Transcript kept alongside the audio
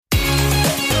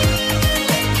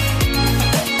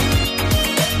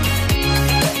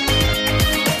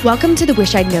Welcome to the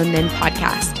Wish I'd Known Then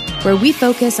podcast, where we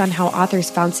focus on how authors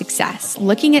found success,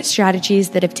 looking at strategies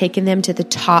that have taken them to the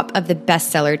top of the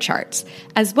bestseller charts,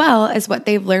 as well as what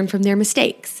they've learned from their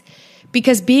mistakes.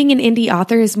 Because being an indie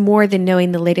author is more than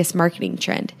knowing the latest marketing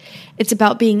trend. It's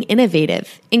about being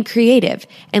innovative and creative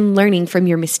and learning from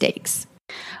your mistakes.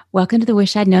 Welcome to the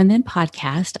Wish I'd Known Then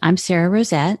podcast. I'm Sarah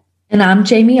Rosette. And I'm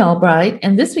Jamie Albright.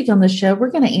 And this week on the show, we're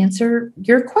going to answer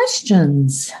your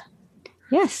questions.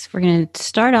 Yes, we're going to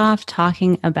start off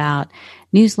talking about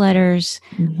newsletters,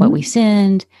 what we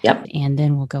send, and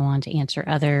then we'll go on to answer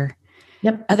other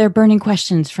burning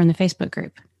questions from the Facebook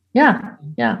group. Yeah.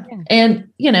 And,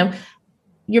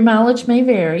 your mileage may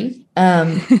vary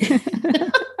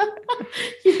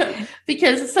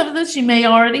because some of this you may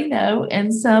already know,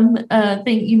 and some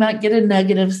think you might get a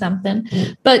nugget of something.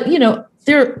 But,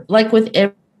 they're like with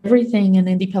everything in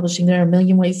indie publishing, there are a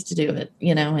million ways to do it,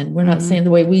 and we're not saying the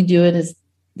way we do it is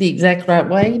the exact right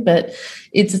way, but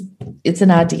it's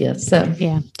an idea. So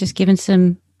just giving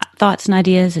some thoughts and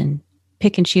ideas and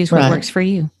pick and choose what works for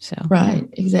you. So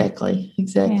exactly.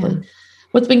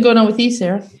 What's been going on with you,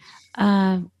 Sarah?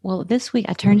 Well, this week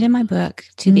I turned in my book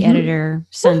to the editor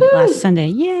last Sunday.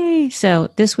 Yay! So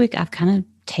this week I've kind of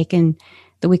taken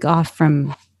the week off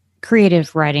from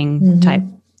creative writing type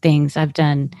things. I've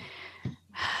done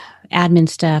admin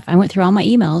stuff. I went through all my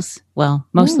emails. Well,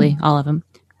 mostly all of them.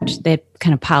 They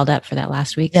kind of piled up for that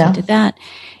last week. So I did that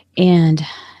and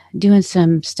doing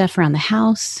some stuff around the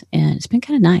house, and it's been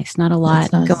kind of nice. Not a lot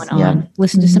going on.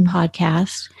 Listen to some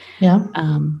podcasts. That's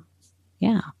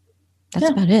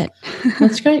about it.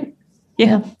 That's great.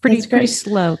 Pretty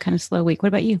slow, kind of slow week. What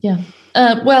about you?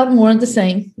 Well, more of the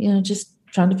same, just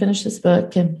trying to finish this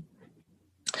book and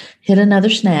hit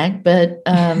another snag, but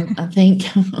I think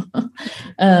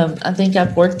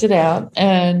I've worked it out,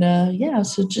 and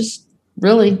so just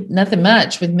really nothing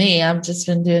much with me. I've just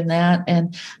been doing that,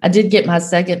 and I did get my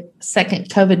second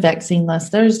COVID vaccine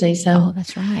last Thursday. So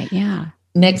that's right. Yeah.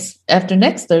 After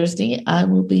next Thursday, I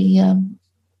will be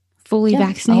fully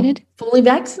vaccinated. Fully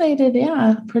vaccinated.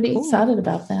 Yeah, pretty excited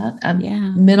about that.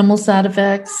 Minimal side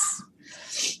effects.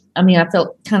 I mean, I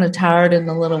felt kind of tired and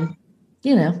a little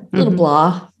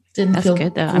blah. Didn't feel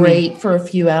good, though. Great for a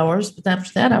few hours, but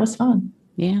after that, I was fine.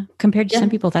 Yeah, compared to some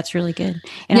people, that's really good.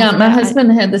 And my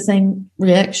husband had the same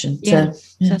reaction. So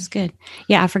that's good.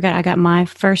 Yeah, I forgot I got my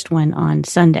first one on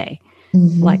Sunday,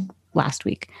 like last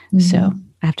week. So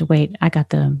I have to wait. I got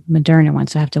the Moderna one,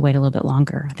 so I have to wait a little bit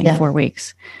longer. I think 4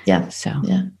 weeks. Yeah. So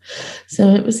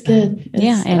it was good.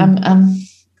 And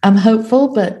I'm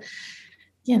hopeful, but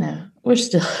we're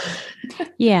still.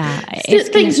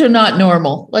 Things are not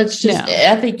normal. I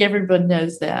think everyone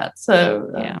knows that.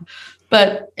 So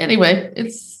but anyway,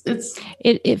 it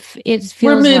feels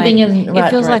we're moving in the right it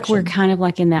feels direction. Like we're kind of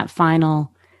like in that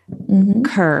final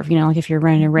curve. Like if you're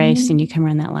running a race and you come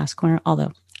around that last corner.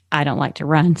 Although I don't like to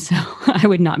run, so I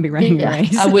would not be running a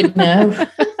race. I would know.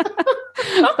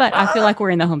 But I feel like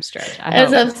we're in the home stretch.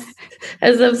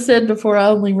 As I've said before, I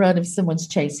only run if someone's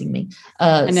chasing me.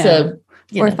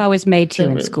 Or if I was made to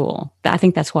in school. I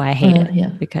think that's why I hate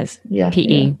it, because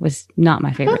PE was not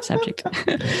my favorite subject. Oh,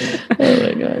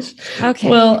 my gosh. Okay.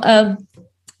 Well,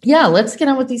 let's get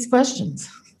on with these questions.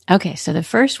 Okay, so the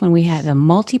first one, we have a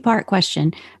multi-part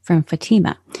question from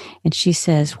Fatima. And she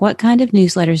says, what kind of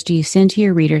newsletters do you send to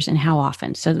your readers and how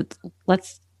often? So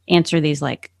let's answer these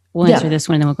we'll answer this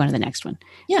one and then we'll go on to the next one.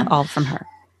 Yeah. All from her.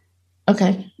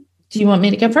 Okay. Do you want me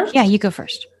to go first? Yeah, you go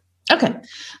first. Okay.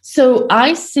 So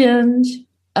I send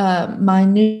my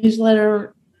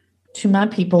newsletter to my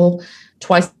people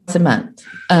twice a month,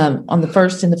 on the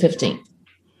 1st and the 15th.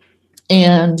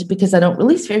 And because I don't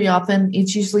release very often,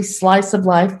 it's usually slice of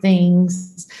life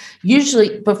things.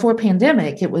 Usually before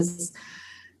pandemic, it was,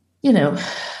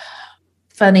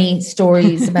 funny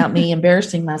stories about me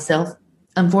embarrassing myself.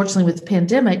 Unfortunately, with the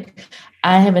pandemic,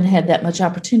 I haven't had that much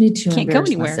opportunity to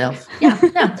embarrass myself.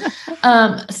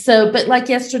 But like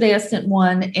yesterday, I sent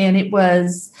one, and it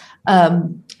was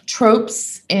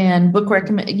tropes and book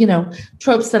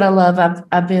tropes that I love.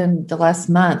 I've been the last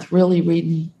month really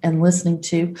reading and listening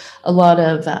to a lot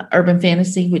of urban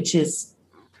fantasy, which is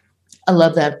I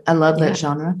love that. I love that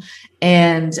genre,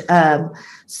 and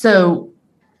so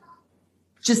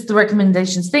just the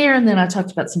recommendations there. And then I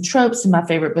talked about some tropes and my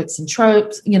favorite books and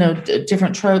tropes,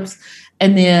 different tropes.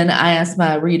 And then I asked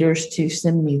my readers to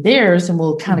send me theirs, and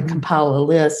we'll kind of compile a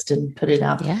list and put it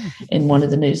out in one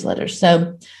of the newsletters.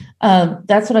 So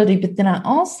that's what I do. But then I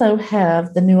also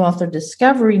have the New Author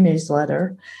Discovery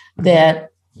newsletter that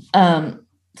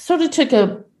sort of took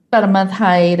about a month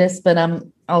hiatus, but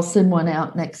I'll send one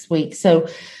out next week. So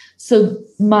So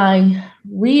my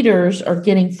readers are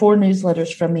getting 4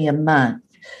 newsletters from me a month,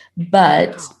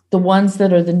 but the ones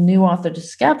that are the new author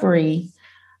discovery,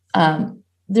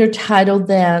 they're titled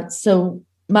that. So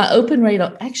my open rate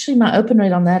on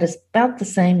that is about the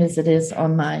same as it is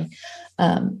on my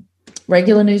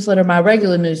regular newsletter. My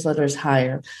regular newsletter is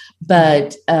higher,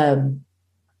 but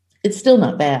it's still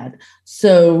not bad.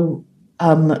 So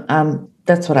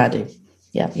that's what I do.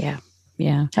 Yeah.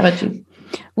 How about you?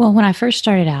 Well, when I first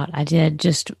started out, I did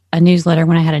just a newsletter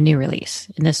when I had a new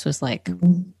release. And this was like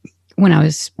when I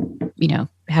was,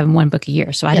 having 1 book a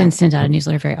year. So I didn't send out a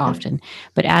newsletter very often.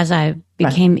 But as I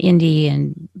became indie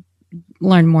and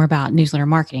learned more about newsletter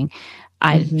marketing,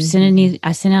 I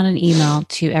sent out an email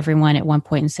to everyone at one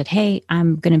point and said, hey,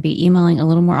 I'm going to be emailing a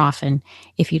little more often.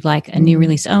 If you'd like a new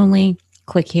release only,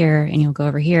 click here and you'll go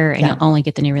over here and you'll only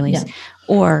get the new release.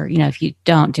 Or, if you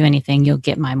don't do anything, you'll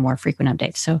get my more frequent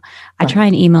updates. So I try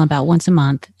and email about once a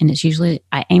month, and it's usually,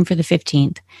 I aim for the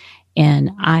 15th,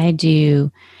 and I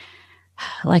do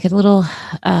like a little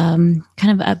kind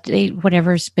of update,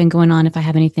 whatever's been going on. If I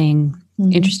have anything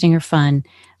interesting or fun,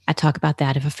 I talk about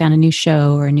that. If I found a new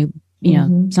show or a new,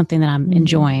 something that I'm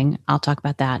enjoying, I'll talk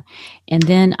about that. And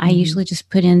then I usually just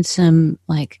put in some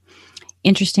like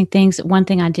interesting things. One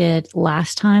thing I did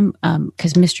last time,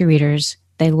 because mystery readers,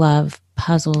 they love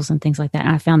puzzles and things like that.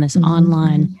 And I found this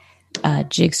online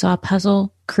jigsaw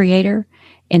puzzle creator.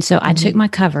 And so I took my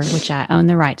cover, which I own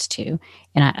the rights to,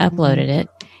 and I uploaded it.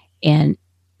 And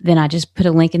then I just put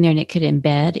a link in there and it could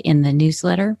embed in the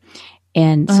newsletter.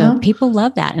 And so people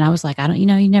love that. And I was like, you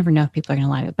never know if people are going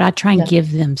to like it, but I try and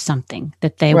give them something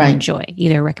that they will enjoy,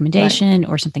 either a recommendation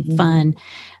or something fun.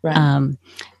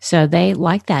 So they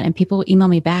like that. And people email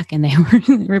me back and they were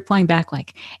replying back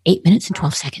like 8 minutes and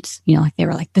 12 seconds, like they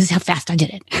were like, this is how fast I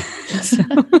did it.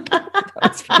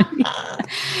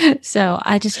 So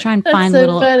I just try and find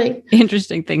little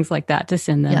interesting things like that to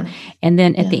send them. Yeah. And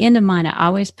then at the end of mine, I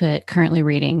always put currently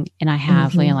reading, and I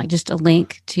have like just a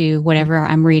link to whatever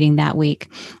I'm reading that week.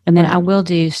 And then I will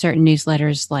do certain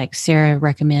newsletters like Sarah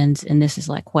recommends. And this is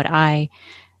like what I,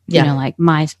 like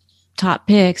my top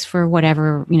picks for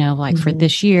whatever, like for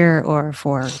this year or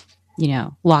for,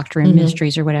 locked room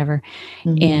mysteries or whatever.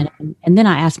 And then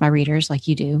I ask my readers, like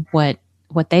you do, what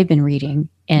they've been reading.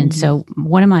 And so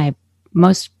one of my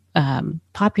most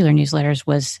popular newsletters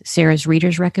was Sarah's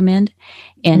Readers Recommend.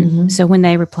 And so when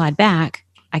they replied back,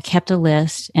 I kept a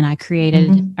list and I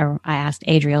created, or I asked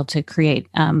Adriel to create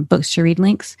books to read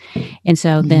links. And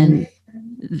so then,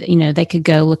 they could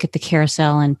go look at the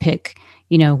carousel and pick,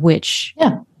 which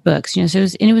books, so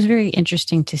it was very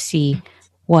interesting to see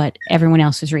what everyone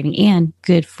else is reading, and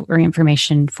good for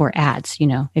information for ads,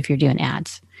 if you're doing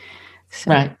ads.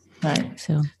 So, Right.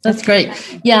 So that's great.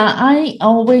 Yeah, I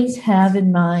always have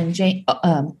in mind Jane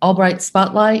Albright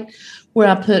Spotlight, where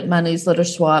I put my newsletter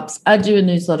swaps. I do a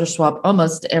newsletter swap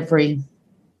almost every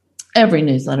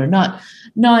newsletter, not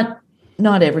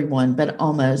every one, but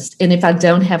almost. And if I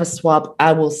don't have a swap,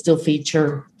 I will still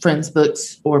feature friends'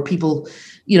 books or people,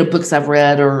 books I've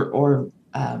read or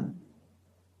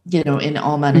in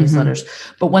all my newsletters.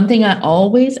 But one thing I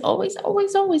always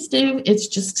do, it's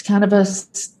just kind of a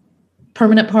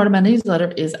permanent part of my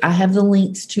newsletter, is I have the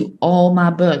links to all my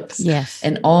books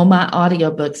and all my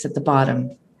audiobooks at the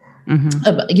bottom.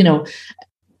 Go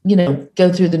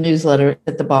through the newsletter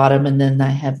at the bottom, and then I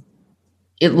have,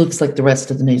 it looks like the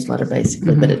rest of the newsletter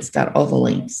basically, but it's got all the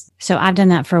links. So I've done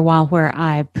that for a while, where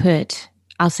I'll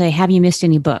say, have you missed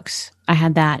any books? I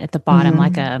had that at the bottom,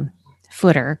 like a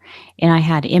footer, and I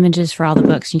had images for all the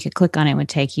books. You could click on it, would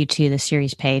take you to the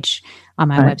series page on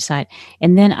my website.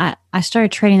 And then I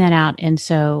started trading that out. And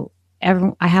so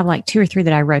I have like 2 or 3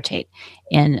 that I rotate.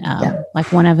 And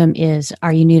like one of them is,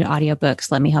 are you new to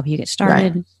audiobooks? Let me help you get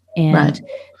started. And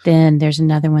then there's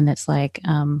another one that's like,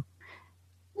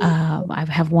 I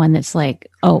have one that's like,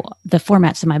 the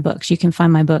formats of my books. You can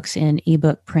find my books in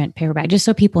ebook, print, paperback, just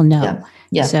so people know.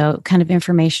 Yeah. So kind of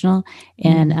informational.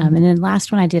 And and then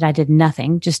last one I did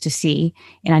nothing, just to see.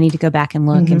 And I need to go back and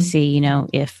look and see,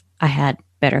 if I had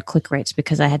better click rates,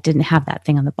 because I didn't have that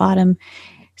thing on the bottom.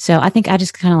 So I think I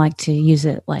just kind of like to use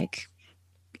it like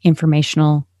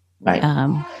informational. Right.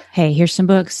 Hey, here's some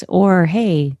books, or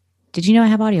hey, did you know I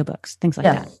have audiobooks? Things like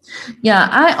that. Yeah,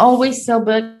 I always sell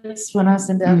books when I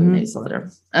send out a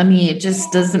newsletter. I mean, it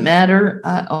just doesn't matter.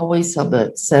 I always sell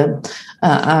books. So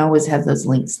I always have those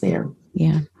links there.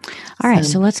 Yeah. All right.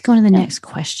 So let's go into the next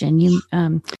question.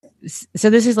 So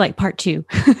this is like part 2.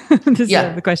 This is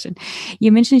the question.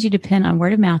 You mentioned you depend on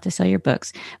word of mouth to sell your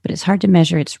books, but it's hard to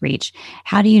measure its reach.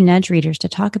 How do you nudge readers to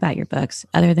talk about your books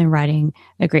other than writing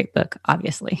a great book,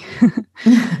 obviously?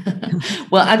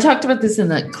 Well, I talked about this in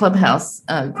the Clubhouse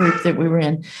group that we were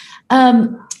in.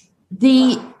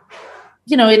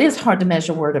 It is hard to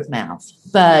measure word of mouth,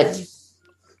 but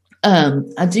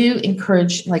I do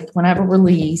encourage, like when I have a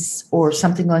release or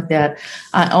something like that,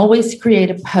 I always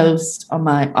create a post on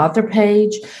my author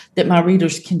page that my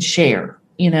readers can share,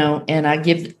 and I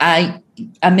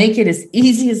make it as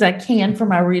easy as I can for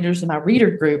my readers in my reader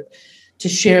group to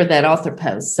share that author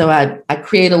post. So I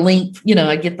create a link,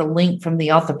 I get the link from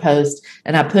the author post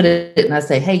and I put it and I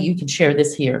say, hey, you can share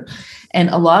this here.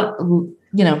 And I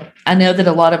know that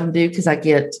a lot of them do because I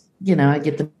get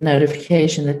the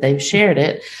notification that they've shared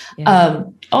it. Yeah.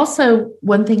 Also,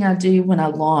 one thing I do when I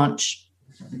launch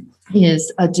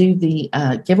is I do the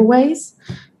giveaways,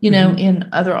 in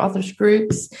other authors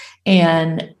groups,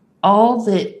 and all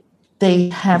that they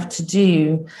have to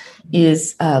do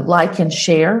is like and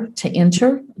share to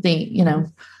enter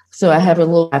so I have a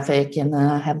little graphic and then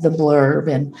I have the blurb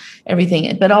and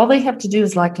everything, but all they have to do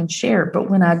is like and share. But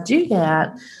when I do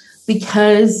that,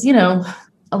 because,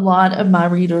 a lot of my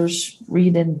readers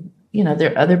read and,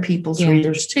 they're other people's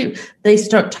readers too, they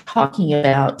start talking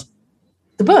about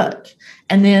the book.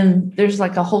 And then there's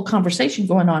like a whole conversation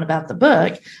going on about the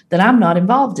book that I'm not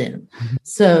involved in.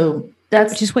 So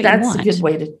that's a good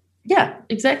way to,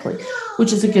 exactly.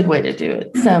 Which is a good way to do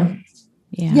it. So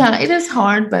it is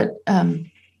hard, but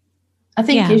I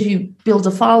think as you build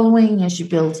a following, as you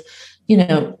build,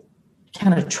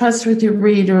 kind of trust with your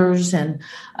readers, and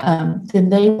then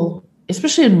they will,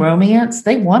 especially in romance,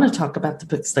 they want to talk about the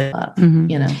books they love,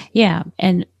 Yeah.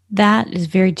 And that is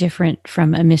very different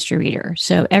from a mystery reader.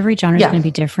 So every genre is going to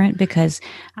be different, because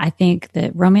I think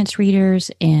that romance readers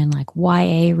and like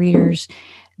YA readers,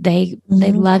 they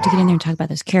love to get in there and talk about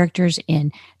those characters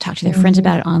and talk to their friends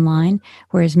about it online,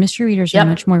 whereas mystery readers are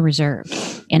much more reserved.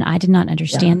 And I did not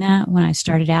understand that when I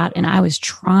started out, and I was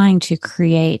trying to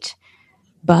create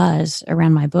buzz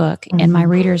around my book, and my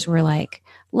readers were like,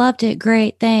 loved it,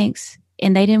 great, thanks.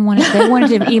 And they didn't want to, they wanted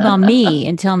to email me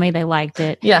and tell me they liked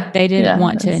it. Yeah. They didn't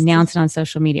want to announce it on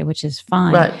social media, which is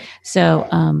fine. Right. So,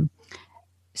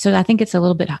 so I think it's a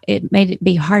little bit, it made it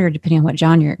be harder depending on what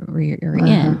genre you're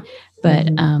in.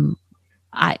 But,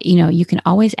 you can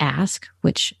always ask,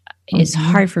 which is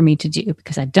hard for me to do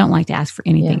because I don't like to ask for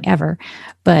anything ever.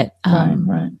 But,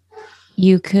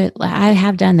 you could, I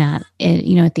have done that,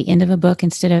 at the end of a book,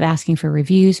 instead of asking for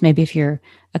reviews, maybe if you're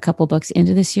a couple books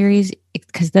into the series,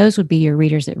 because those would be your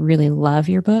readers that really love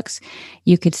your books,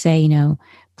 you could say,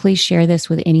 please share this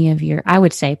with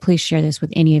please share this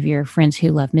with any of your friends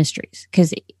who love mysteries.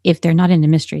 Because if they're not into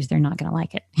mysteries, they're not going to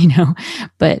like it,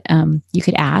 But you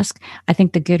could ask. I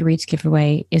think the Goodreads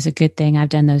giveaway is a good thing. I've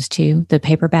done those too. The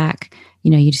paperback,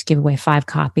 you just give away 5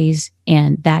 copies,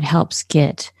 and that helps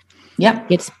get... Yeah,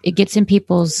 it gets in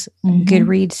people's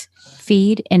Goodreads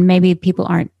feed, and maybe people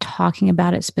aren't talking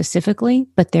about it specifically,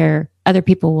 but other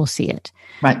people will see it.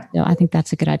 Right. So I think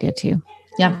that's a good idea too.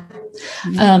 Yeah.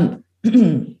 I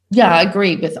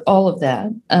agree with all of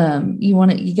that.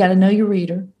 You got to know your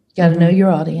reader, you got to know your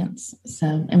audience.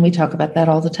 So, and we talk about that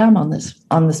all the time on this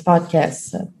podcast.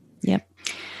 So, yep.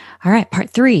 All right. Part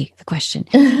 3, the question.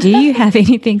 Do you have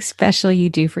anything special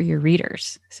you do for your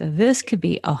readers? So this could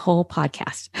be a whole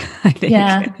podcast, I think.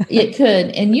 Yeah, it could.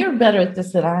 And you're better at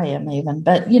this than I am even.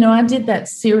 But, I did that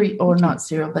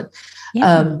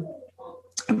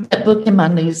that book in my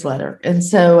newsletter. And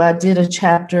so I did a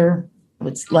chapter, I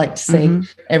would like to say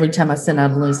every time I sent out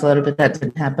a newsletter, but that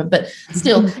didn't happen. But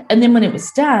still, and then when it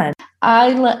was done,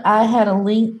 I had a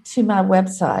link to my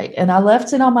website, and I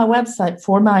left it on my website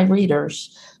for my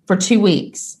readers for 2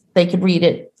 weeks. They could read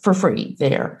it for free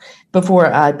there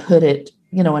before I put it,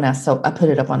 and I put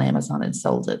it up on Amazon and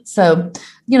sold it. So,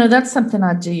 that's something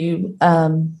I do.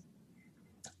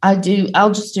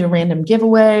 I'll just do a random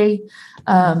giveaway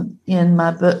in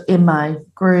my book, in my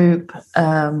group.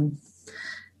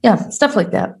 Stuff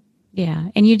like that. Yeah.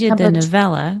 And you did the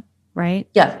novella, right?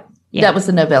 Yeah. That was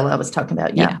the novella I was talking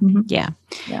about. Yeah.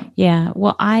 Yeah.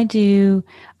 Well, I've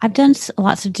done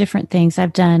lots of different things.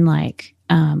 I've done like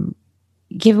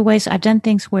giveaways. I've done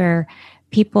things where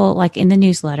people, like in the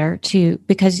newsletter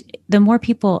because the more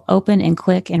people open and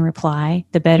click and reply,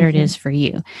 the better it is for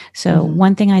you. So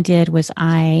one thing I did was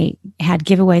I had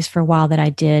giveaways for a while that I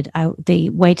did. The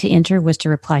way to enter was to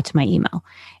reply to my email.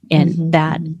 And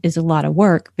that is a lot of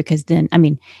work, because then,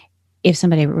 if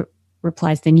somebody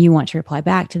replies, then you want to reply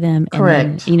back to them.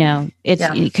 Correct. And then, it's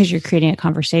because you're creating a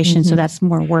conversation. So that's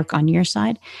more work on your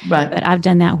side. Right. But I've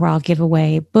done that where I'll give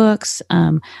away books.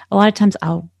 A lot of times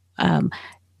I'll,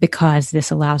 because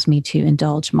this allows me to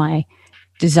indulge my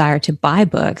desire to buy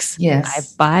books. Yes. I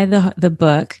buy the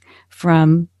book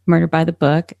from Murder by the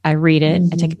Book. I read it.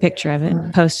 I take a picture of it,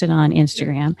 post it on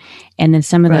Instagram. And then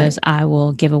some of those I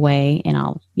will give away, and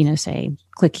I'll, say,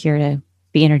 click here to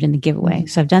be entered in the giveaway.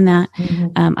 So I've done that.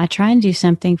 I try and do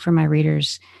something for my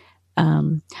readers.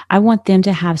 I want them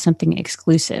to have something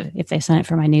exclusive if they sign up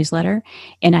for my newsletter.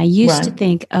 And I used to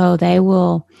think,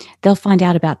 they'll find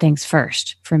out about things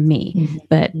first from me.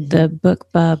 But the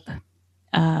BookBub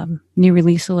new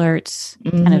release alerts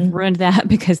kind of ruined that,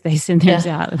 because they send theirs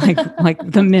out like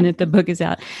the minute the book is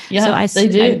out. Yeah, so they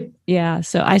do.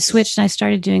 So I switched and I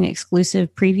started doing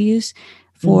exclusive previews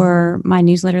for my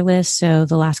newsletter list. So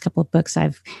the last couple of books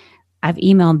I've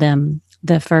emailed them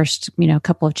the first,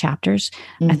 couple of chapters.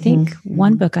 I think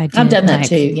one book I did. I've done that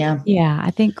too. Yeah. Yeah.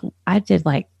 I think I did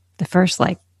the first,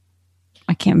 I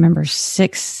can't remember,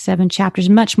 6-7 chapters,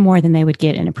 much more than they would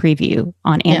get in a preview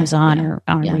on Amazon or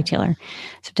on a retailer.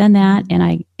 So I've done that. And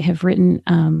I have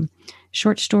written,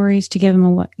 short stories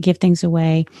to give things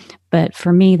away. But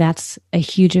for me, that's a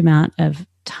huge amount of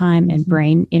time and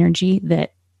brain energy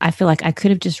that I feel like I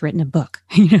could have just written a book,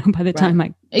 by the time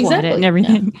I plot it and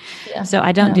everything. Yeah. So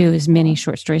I don't do as many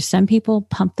short stories. Some people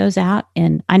pump those out,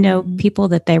 and I know people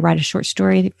that they write a short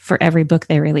story for every book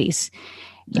they release.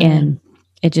 And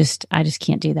I just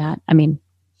can't do that. I mean,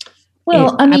 I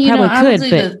probably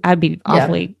could, but I'd be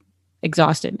awfully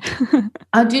exhausted.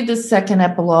 I'll do the second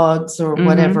epilogues or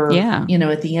whatever,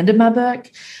 at the end of my book.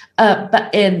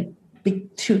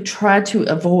 To try to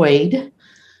avoid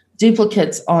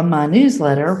duplicates on my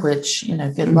newsletter, which,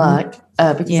 good luck,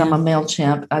 because I'm a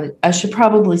MailChimp. I should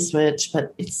probably switch,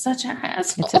 but it's such a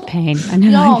hassle. It's a pain. I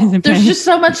know. There's just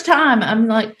so much time. I'm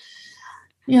like,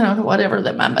 whatever,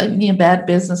 that might make me a bad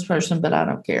business person, but I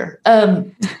don't care.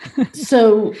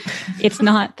 So it's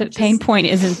not, the pain point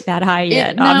isn't that high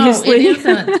yet, obviously.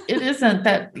 It isn't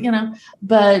that,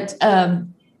 but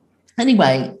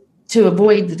anyway, to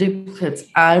avoid the duplicates,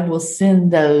 I will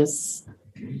send those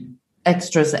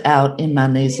extras out in my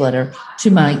newsletter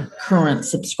to my current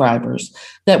subscribers.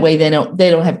 That way they don't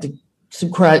have to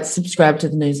subscribe to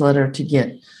the newsletter to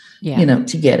get,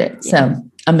 to get it. So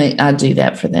I do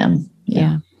that for them.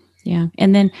 Yeah.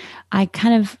 And then I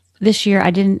this year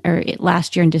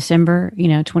last year in December,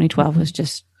 2012 was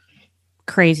just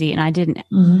crazy. And I didn't,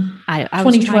 I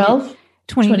 2012,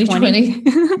 2020.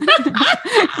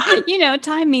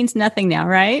 Time means nothing now,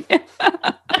 right?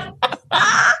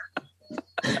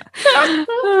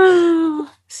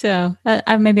 So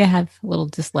maybe I have a little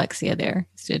dyslexia there.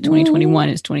 So 2021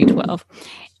 is 2012.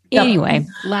 Anyway,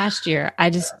 last year I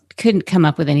just couldn't come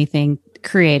up with anything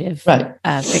creative,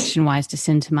 fiction wise, to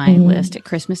send to my list at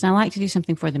Christmas. And I like to do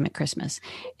something for them at Christmas.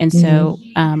 And so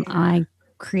I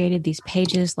created these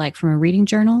pages from a reading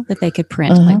journal that they could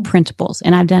print, like printables.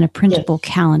 And I've done a printable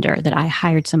calendar that I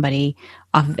hired somebody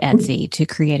off of Etsy to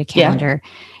create a calendar.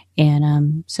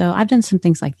 And so I've done some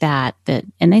things like that,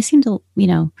 and they seem to,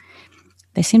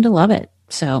 love it.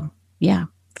 So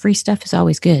free stuff is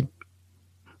always good.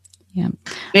 Yeah.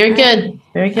 Very good.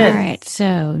 Very good. All right.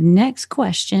 So next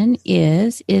question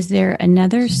is there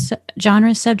another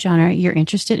subgenre you're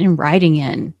interested in writing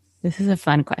in? This is a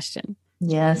fun question.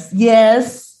 Yes.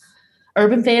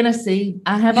 Urban fantasy.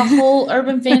 I have a whole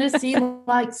urban fantasy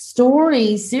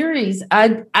story series.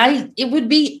 It would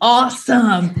be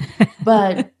awesome,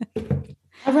 but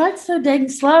I write so dang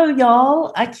slow,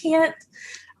 y'all. I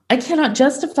cannot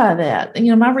justify that.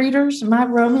 My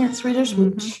romance readers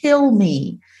would kill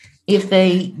me if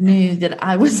they knew that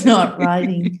I was not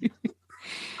writing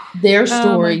their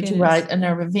story to write an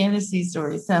urban fantasy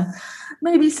story. So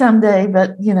maybe someday,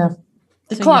 but the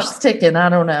clock's ticking. I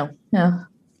don't know. Yeah.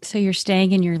 So you're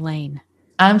staying in your lane.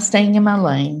 I'm staying in my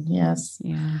lane. Yes.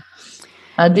 Yeah.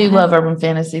 I do love urban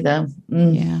fantasy though.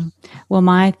 Yeah. Well,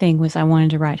 my thing was I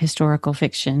wanted to write historical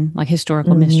fiction, like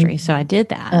historical mystery. So I did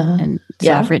that. And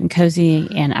so I've written cozy,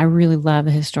 and I really love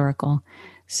a historical.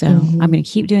 So I'm going to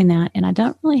keep doing that. And I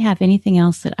don't really have anything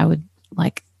else that I would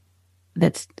like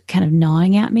that's kind of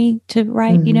gnawing at me to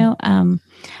write,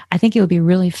 I think it would be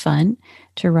really fun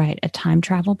to write a time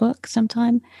travel book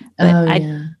sometime, but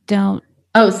I don't.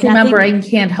 Oh, see, my brain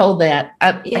can't hold that.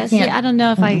 I can't. I don't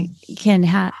know if I can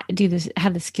have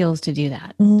the skills to do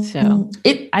that. So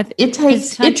it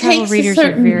takes readers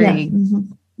are very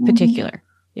particular.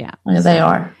 Yeah, they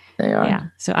are. They are. Yeah.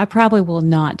 So I probably will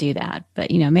not do that, but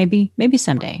maybe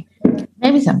someday.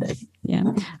 Maybe someday. Yeah.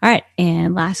 All right.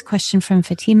 And last question from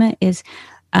Fatima is,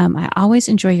 I always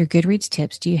enjoy your Goodreads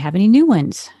tips. Do you have any new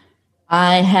ones?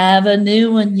 I have a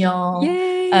new one, y'all.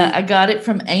 Yay! I got it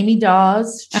from Amy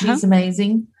Dawes. She's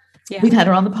amazing. Yeah. We've had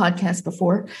her on the podcast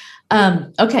before.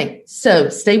 Okay, so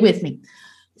stay with me.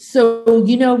 So,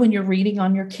 when you're reading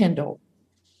on your Kindle,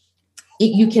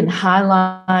 you can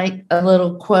highlight a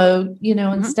little quote,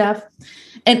 and stuff.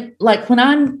 And like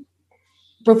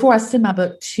before I send my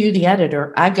book to the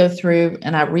editor, I go through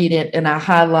and I read it and I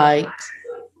highlight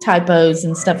typos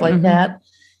and stuff like that.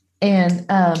 And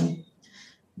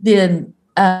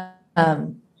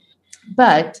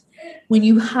but when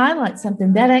you highlight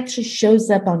something, that actually shows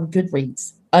up on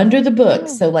Goodreads under the book.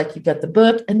 So like you've got the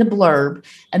book and the blurb,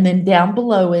 and then down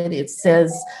below it, it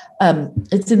says,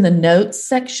 it's in the notes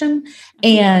section.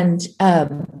 And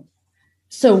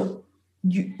so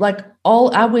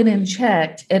I went and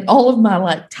checked, and all of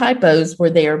my typos were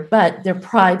there, but they're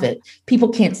private. People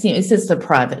can't see them. It says they're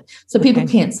private, so people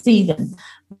can't see them.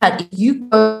 But if you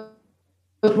go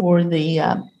for the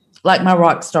my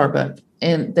rock star book,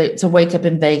 and it's a Wake Up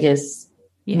in Vegas,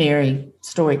 Mary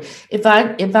story. If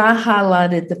I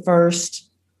highlighted the first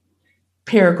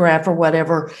paragraph or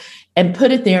whatever and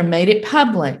put it there and made it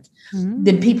public,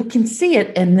 then people can see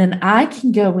it, and then I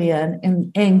can go in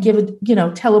and give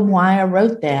it, tell them why I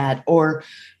wrote that, or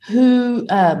who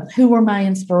were my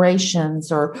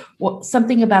inspirations, or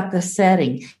something about the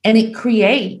setting, and it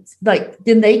creates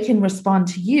then they can respond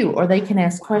to you, or they can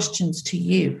ask questions to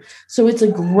you. So it's a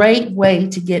great way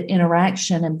to get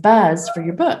interaction and buzz for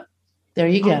your book. There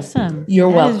you go. Awesome. You're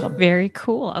welcome. Very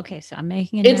cool. Okay, so I'm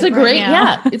making it. It's it's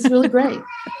really great.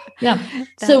 Yeah.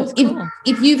 So cool.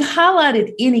 if you've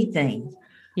highlighted anything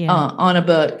on a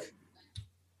book,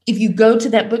 if you go to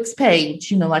that book's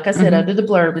page, like I said, under the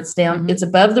blurb, it's down, it's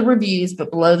above the reviews, but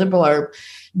below the blurb,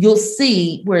 you'll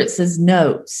see where it says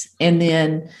notes. And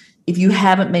then if you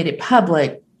haven't made it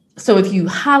public, so if you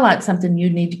highlight something, you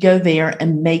need to go there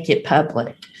and make it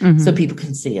public so people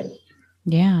can see it.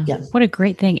 Yeah. What a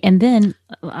great thing. And then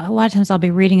a lot of times I'll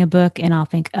be reading a book and I'll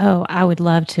think, oh, I would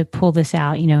love to pull this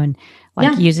out, and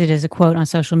use it as a quote on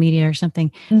social media or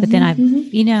something. But then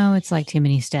it's like too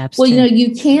many steps. Well,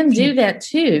 you can do that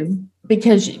too,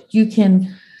 because you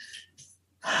can,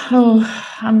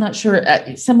 I'm not sure.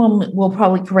 Someone will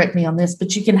probably correct me on this,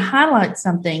 but you can highlight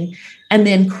something and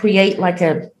then create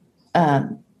a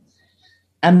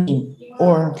meme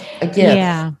or a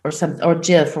GIF or something, or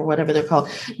GIF or whatever they're called,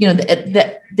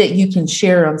 that you can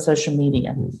share on social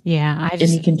media. Yeah. And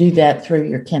you can do that through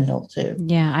your Kindle too.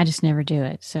 Yeah. I just never do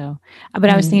it. So,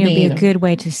 but I was thinking it'd be a good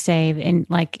way to save. And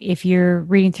if you're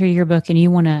reading through your book and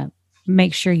you want to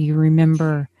make sure you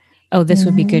remember, oh, this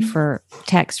would be good for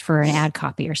text for an ad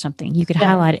copy or something, you could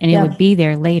highlight it and it would be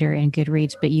there later in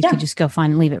Goodreads, but you could just go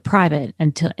find and leave it private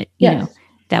until,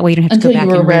 that way you don't have to go back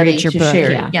and read your book.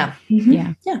 Share it. Yeah.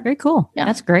 Very cool. Yeah.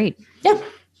 That's great.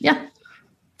 Yeah.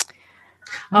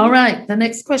 All right. The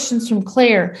next question is from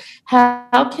Claire.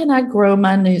 How can I grow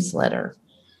my newsletter?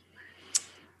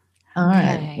 All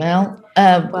right. Well,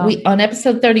 we on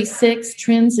episode 36,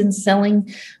 Trends in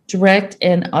Selling Direct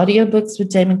and Audiobooks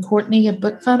with Damon Courtney of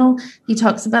BookFunnel, he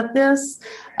talks about this.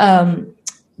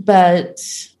 But,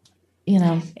 he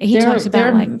talks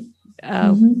about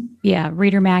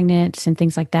reader magnets and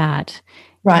things like that.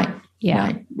 Right. Yeah.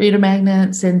 Right. Reader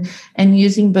magnets and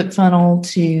using BookFunnel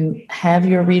to have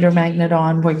your reader magnet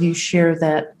on where you share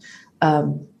that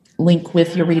link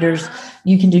with your readers.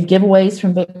 You can do giveaways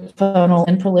from BookFunnel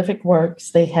and Prolific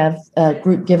Works. They have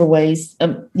group giveaways,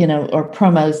 or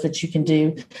promos that you can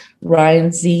do.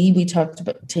 Ryan Z, we talked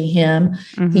to him.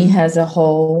 He has a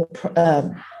whole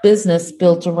business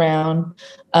built around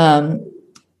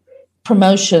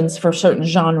promotions for certain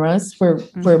genres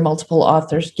where multiple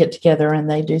authors get together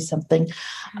and they do something.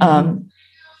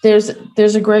 That's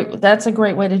a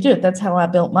great way to do it. That's how I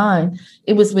built mine.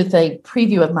 It was with a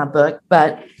preview of my book,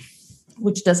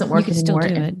 which doesn't work anymore.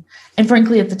 And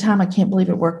frankly, at the time, I can't believe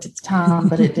it worked at the time,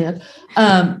 but it did.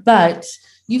 But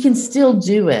you can still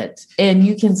do it. And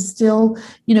you can still,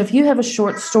 if you have a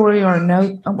short story or I don't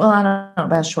know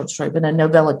about a short story, but a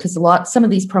novella, because some of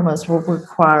these promos will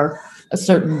require a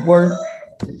certain word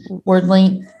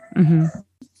length.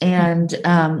 And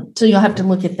so you'll have to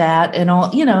look at that and all,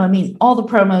 all the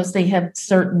promos, they have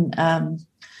certain,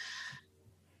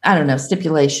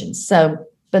 stipulations. So,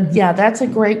 but that's a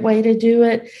great way to do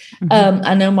it.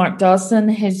 I know Mark Dawson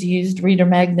has used reader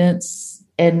magnets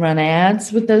and run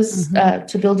ads with those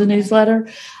to build a newsletter.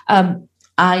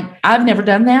 I've never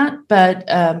done that, but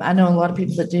I know a lot of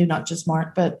people that do, not just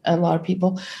Mark, but a lot of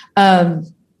people.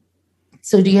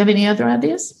 So do you have any other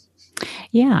ideas?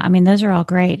 Yeah, those are all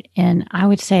great. And I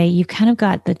would say you kind of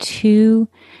got the two,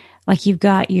 you've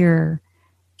got your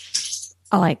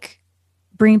like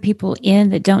bring people in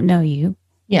that don't know you.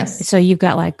 Yes. So you've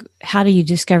got like, how do you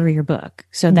discover your book?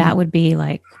 So that would be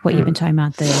like what you've been talking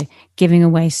about, the giving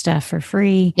away stuff for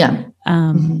free. Yeah.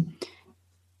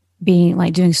 Being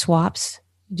like doing swaps,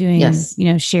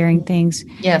 sharing things.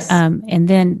 Yes. And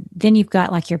then you've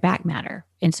got like your back matter.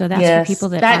 And so that's for people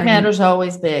that back matter's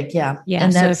always big. Yeah. Yeah.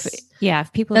 And so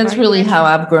if people, that's really how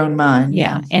I've grown mine.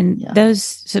 Yeah. And those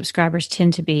subscribers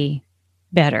tend to be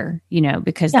better,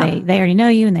 because they already know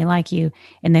you and they like you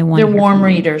and they want. They're warm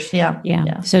readers. Yeah.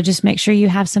 Yeah. So just make sure you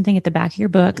have something at the back of your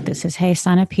book that says, "Hey,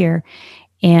 sign up here."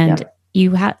 And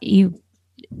I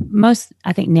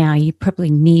think now you probably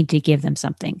need to give them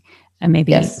something. And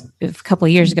maybe a couple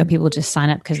of years ago, people would just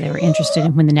sign up because they were interested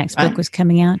in when the next book was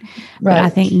coming out. But I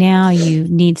think now you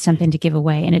need something to give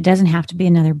away, and it doesn't have to be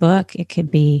another book. It could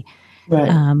be,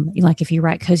 like if you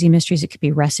write cozy mysteries, it could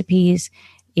be recipes.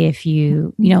 If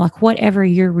you, like whatever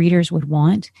your readers would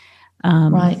want,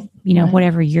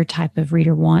 whatever your type of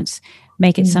reader wants,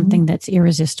 make it something that's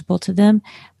irresistible to them.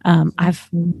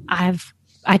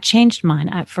 I changed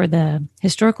mine for the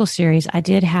historical series. I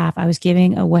was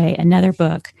giving away another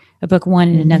book, a book one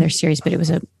in another series, but it was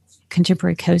a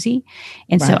contemporary cozy.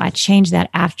 And so I changed that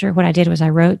after. What I did was I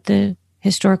wrote the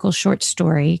historical short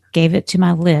story, gave it to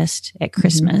my list at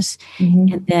Christmas.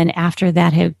 And then after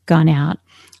that had gone out,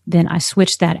 then I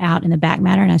switched that out in the back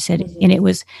matter. And I said, and it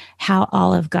was how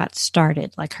Olive got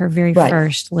started, like her very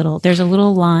first there's a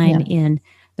little line in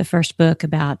the first book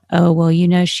about,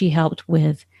 she helped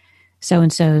with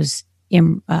so-and-so's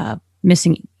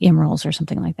missing emeralds or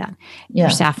something like that, or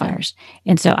sapphires.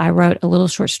 And so I wrote a little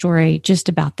short story just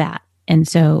about that. And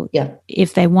so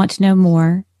if they want to know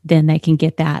more, then they can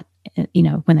get that,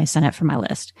 when they sign up for my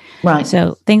list. Right.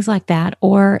 So things like that.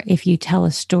 Or if you tell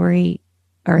a story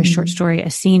or a short story, a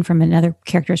scene from another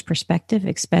character's perspective,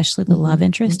 especially the love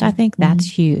interest, I think that's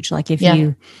huge. Like if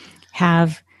you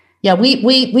have... Yeah,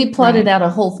 we plotted out a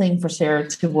whole thing for Sarah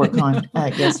to work on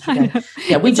yesterday.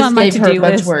 Yeah, we just gave her a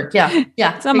bunch of work. Yeah.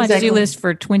 It's on my to-do list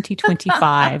for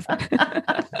 2025.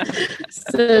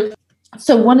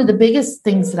 So one of the biggest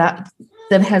things that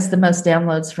has the most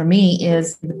downloads for me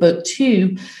is the book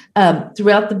 2.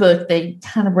 Throughout the book, they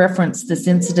kind of reference this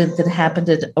incident that happened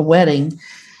at a wedding.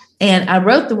 And I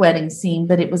wrote the wedding scene,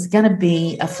 but it was going to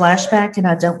be a flashback, and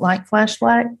I don't like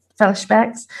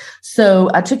flashbacks. So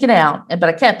I took it out, but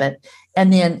I kept it.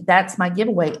 And then that's my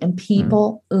giveaway. And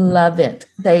people love it.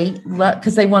 They love,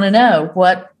 because they want to know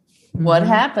what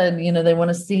happened. They want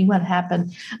to see what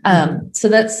happened. So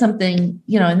that's something,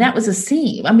 and that was a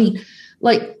scene. I mean,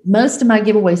 like most of my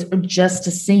giveaways are just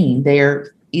a scene.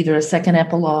 They're either a second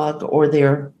epilogue or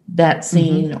they're that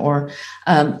scene or,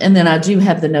 and then I do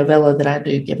have the novella that I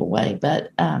do give away,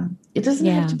 but it doesn't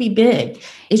have to be big.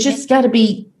 It's just got to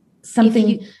be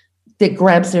something that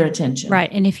grabs their attention.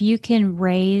 Right. And if you can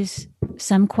raise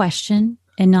some question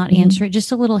and not answer it,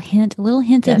 just a little hint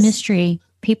of mystery,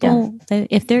 people,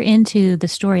 if they're into the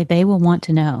story, they will want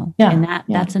to know. Yeah. And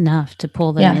that's enough to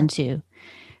pull them into.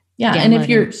 Yeah. And if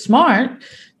you're smart,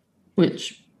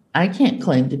 which I can't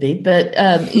claim to be, but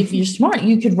if you're smart,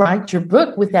 you could write your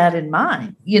book with that in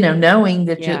mind, knowing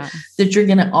that you're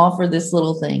going to offer this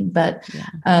little thing. But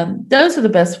those are the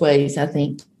best ways, I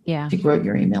think, to grow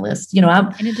your email list.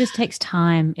 And it just takes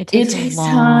time. It takes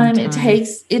time.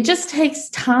 It just takes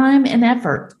time and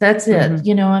effort. That's it.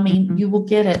 You will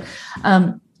get it.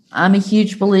 I'm a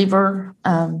huge believer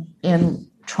in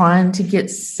trying to get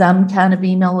some kind of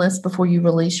email list before you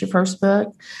release your first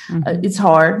book. It's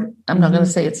hard. I'm not going to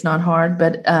say it's not hard,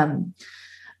 but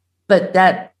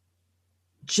that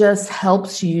just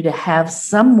helps you to have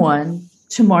someone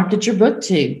to market your book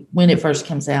to when it first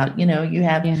comes out. You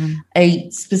have a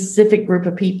specific group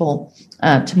of people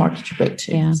to market your book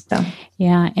to. Yeah. So.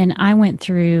 Yeah. And I went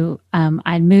through,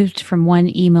 I moved from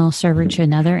one email server to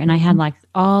another, and I had like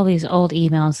all these old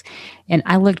emails, and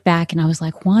I looked back and I was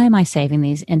like, why am I saving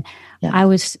these? And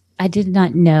I did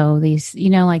not know these,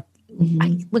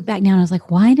 I look back now and I was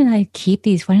like, why did I keep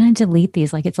these? Why didn't I delete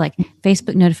these? Like, it's like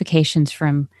Facebook notifications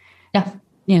from,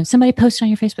 somebody posted on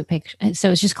your Facebook page. So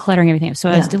it's just cluttering everything up. So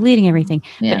I was deleting everything.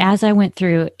 Yeah. But as I went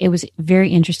through, it was very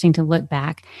interesting to look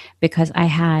back, because I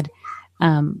had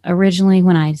originally,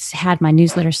 when I had my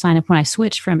newsletter sign up, when I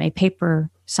switched from a paper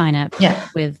sign up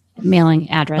with mailing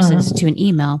addresses to an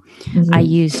email, I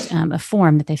used a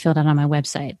form that they filled out on my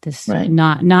website. This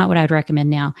not what I would recommend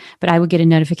now, but I would get a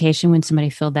notification when somebody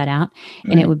filled that out,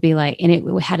 and it would be like, and it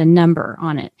had a number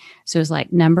on it. So it was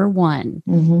like number 1,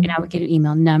 and I would get an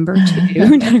email number 2.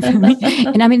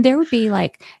 And I mean, there would be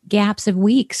like gaps of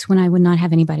weeks when I would not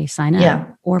have anybody sign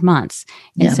up or months.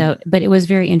 And so, but it was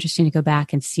very interesting to go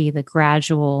back and see the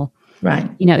gradual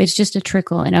Right. It's just a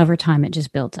trickle, and over time it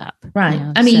just builds up. Right.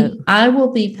 I mean, I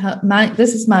will be,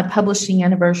 this is my publishing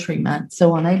anniversary month.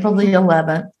 So on April the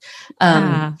 11th,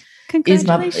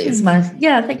 congratulations.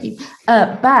 Yeah, thank you.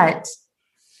 But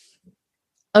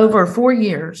over 4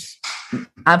 years,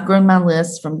 I've grown my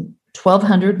list from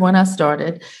 1,200 when I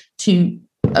started to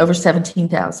over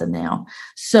 17,000 now.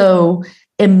 So,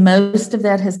 and most of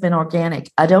that has been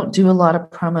organic. I don't do a lot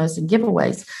of promos and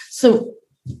giveaways. So,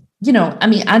 I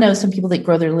mean, I know some people that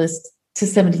grow their list to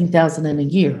 17,000 in a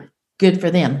year. Good for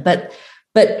them. But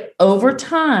over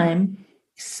time,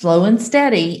 slow and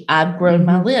steady, I've grown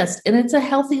my list, and it's a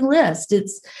healthy list.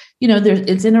 It's,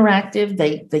 it's interactive.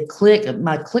 They click.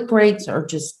 My click rates are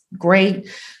just great.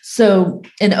 So,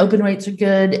 and open rates are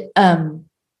good.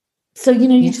 So,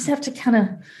 you just have to kind of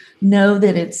know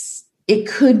that it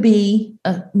could be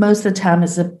most of the time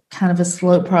is a kind of a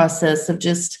slow process of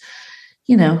just,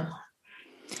 100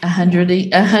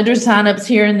 signups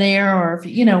here and there, or if,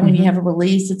 when you have a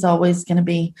release, it's always going to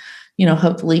be,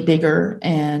 hopefully bigger.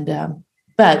 And,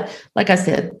 but like I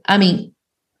said, I mean,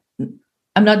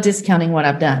 I'm not discounting what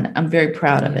I've done. I'm very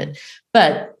proud of it,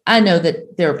 but I know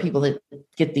that there are people that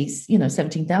get these,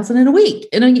 17,000 in a week,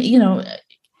 and,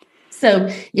 so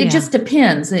it just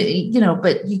depends,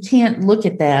 but you can't look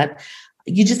at that.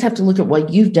 You just have to look at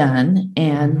what you've done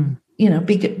and,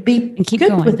 be keep good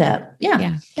going with that.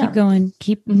 Yeah. Keep going,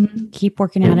 keep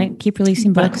working at it, keep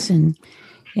releasing books and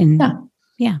putting out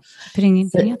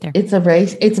there. It's a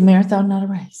race. It's a marathon, not a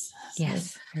race.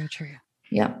 Yes. Very true.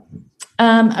 Yeah.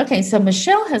 Okay. So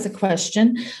Michelle has a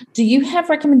question. Do you have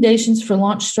recommendations for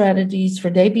launch strategies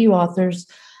for debut authors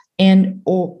and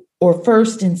or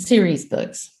first in series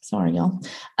books? Sorry, y'all.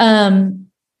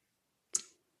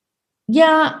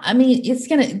 Yeah, I mean,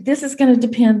 this is going to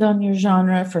depend on your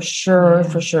genre for sure,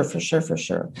 for sure.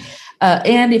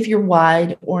 And if you're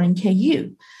wide or in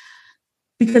KU,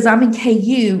 because I'm in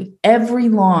KU, every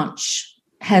launch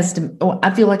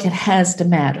I feel like it has to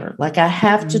matter. Like I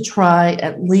have to try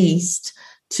at least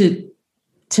to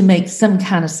make some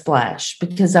kind of splash,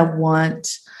 because I want,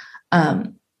 I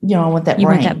want that rank.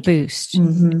 Want that boost.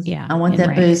 Mm-hmm. Yeah. I want that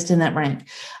rank. Boost in that rank.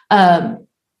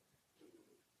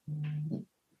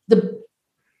 The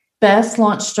best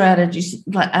launch strategies,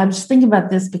 like I was thinking about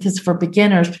this because for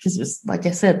beginners, because it was, like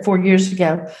I said, 4 years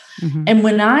ago. Mm-hmm. And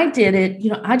when I did it,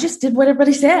 I just did what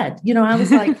everybody said. I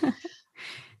was like,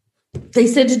 they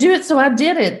said to do it, so I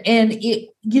did it. And it,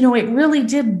 it really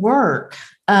did work.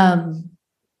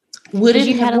 Would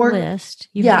it have worked? List.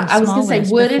 I was going to say,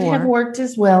 would it have worked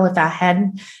as well if I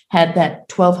hadn't had that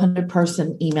 1,200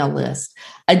 person email list?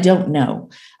 I don't know.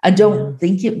 I don't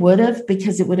think it would have,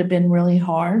 because it would have been really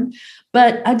hard.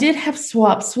 But I did have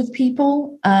swaps with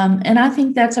people. And I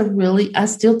think I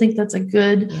still think that's a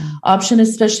good option,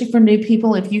 especially for new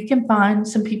people. If you can find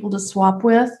some people to swap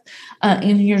with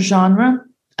in your genre,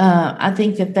 I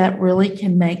think that really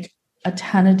can make a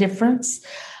ton of difference.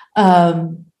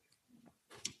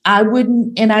 I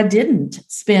didn't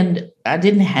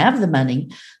have the money.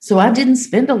 So I didn't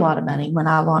spend a lot of money when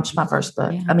I launched my first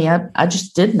book. Yeah. I mean, I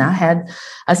just didn't. I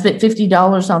spent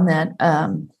 $50 on that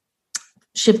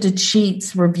Shifted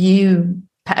Sheets review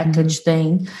package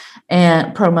thing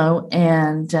and promo.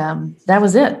 And that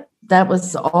was it. That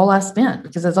was all I spent,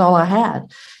 because that's all I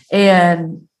had.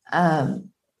 And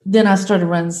then I started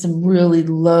running some really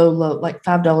low, like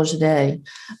 $5 a day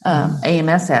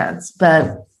AMS ads.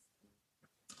 But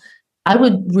I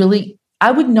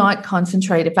would not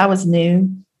concentrate if I was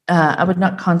new. I would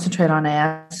not concentrate on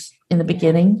ads in the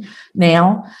beginning.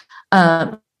 Now,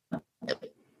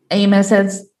 AMS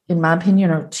ads, in my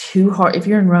opinion, are too hard. If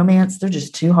you're in romance, they're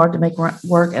just too hard to make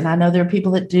work. And I know there are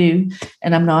people that do,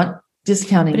 and I'm not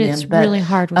discounting them. But it's really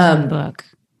hard with one book.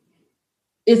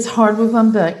 It's hard with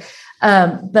one book.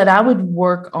 But I would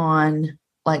work on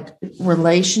like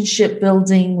relationship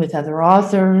building with other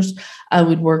authors. I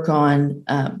would work on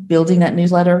building that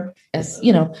newsletter as,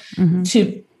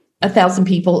 to 1,000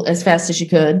 people as fast as you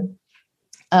could.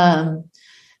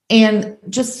 And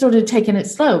just sort of taking it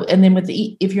slow. And then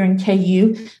if you're in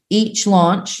KU, each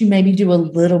launch, you maybe do a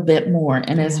little bit more.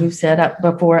 And as we've said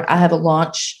before, I have a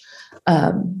launch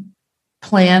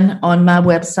plan on my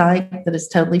website that is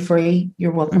totally free.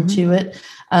 You're welcome to it.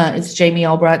 It's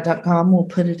jamiealbright.com. We'll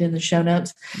put it in the show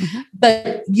notes.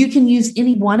 But you can use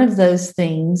any one of those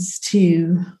things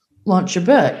to launch your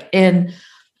book. And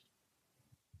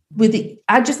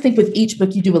I just think with each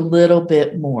book, you do a little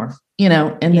bit more,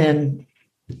 and then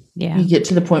you get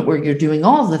to the point where you're doing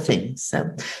all the things. So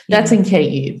that's in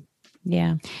KU.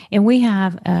 Yeah. And we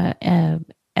have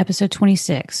episode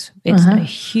 26. It's a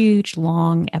huge,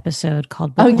 long episode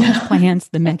called Book Launch Plans,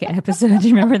 the mega episode. Do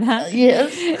you remember that?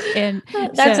 Yes. And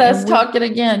that's us talking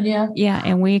again. Yeah. Yeah.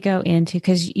 And we go into,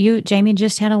 because Jamie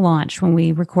just had a launch when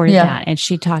we recorded that, and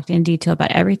she talked in detail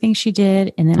about everything she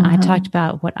did. And then I talked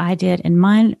about what I did, and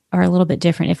mine are a little bit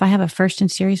different. If I have a first in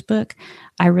series book,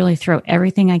 I really throw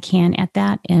everything I can at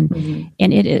that. And,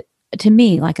 and it to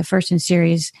me, like a first in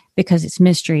series, because it's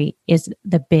mystery, is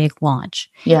the big launch.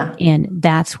 Yeah. And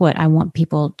that's what I want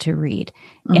people to read.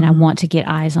 And I want to get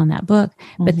eyes on that book.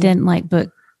 But then like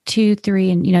book 2,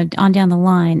 3, and, on down the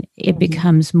line, it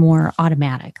becomes more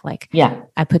automatic. Like,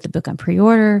 I put the book on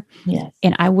pre-order. Yes.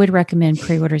 And I would recommend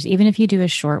pre-orders, even if you do a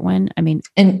short one. I mean,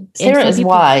 and Sarah is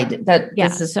wide.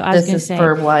 So I was going to say,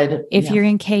 for wide. If you're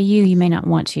in KU, you may not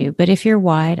want to, but if you're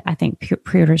wide, I think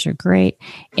pre-orders are great.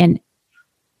 And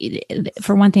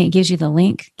for one thing, it gives you the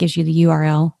link, gives you the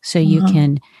URL, so you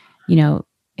can,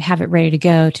 have it ready to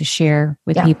go to share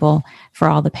with people for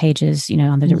all the pages,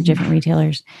 on the different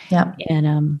retailers. Yeah.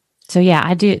 And so,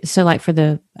 I do. So like for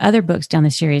the other books down the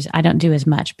series, I don't do as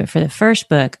much, but for the first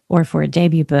book or for a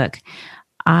debut book,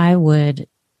 I would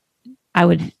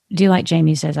do like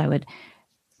Jamie says, I would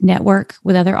network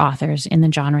with other authors in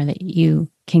the genre that you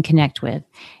can connect with.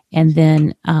 And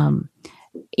then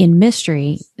in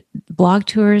mystery, blog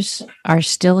tours are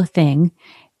still a thing.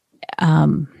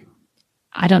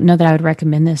 I don't know that I would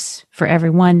recommend this for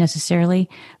everyone necessarily,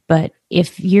 but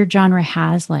if your genre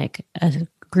has like a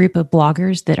group of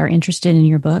bloggers that are interested in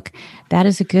your book, that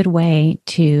is a good way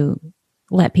to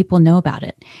let people know about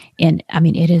it. And I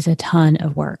mean, it is a ton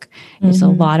of work. It's a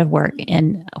lot of work.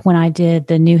 And when I did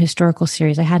the new historical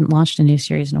series, I hadn't launched a new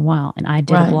series in a while, and I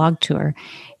did a blog tour,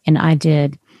 and I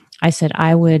said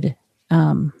I would,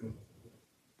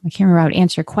 I can't remember, I would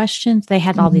answer questions. They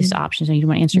had all these options. Do you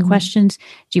want to answer questions?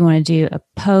 Do you want to do a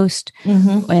post?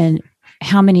 And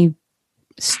how many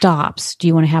stops do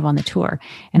you want to have on the tour?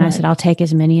 And I said, I'll take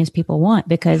as many as people want,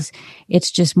 because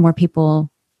it's just more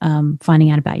people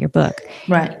finding out about your book.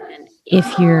 Right.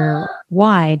 If you're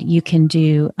wide, you can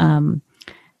do a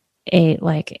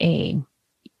NetGalley.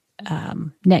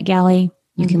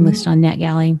 You can list on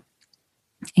NetGalley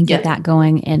and get that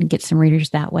going and get some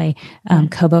readers that way.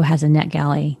 Kobo has a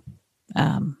NetGalley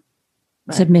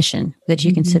submission that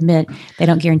you can submit. They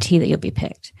don't guarantee that you'll be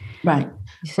picked. Right.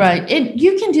 So. Right. And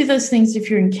you can do those things if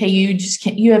you're in KU.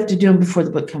 You have to do them before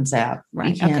the book comes out.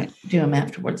 Right. You can't do them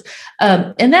afterwards.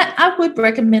 And that I would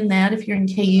recommend that if you're in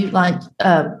KU, like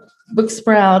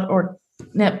Booksprout or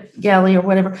NetGalley or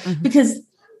whatever, because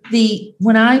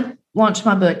when I launched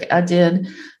my book,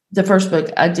 the first book,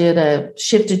 I did a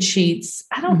Shifted Sheets.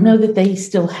 I don't know that they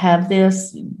still have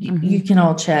this. You can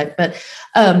all check, but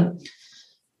for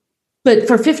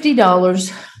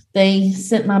 $50, they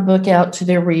sent my book out to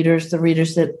their readers, the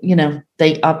readers that,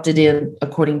 they opted in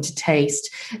according to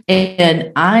taste.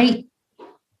 And I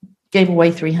gave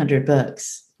away 300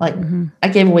 books. I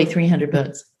gave away 300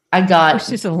 books. It's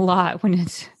just a lot when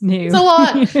it's new. It's a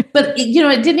lot, but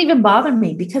it didn't even bother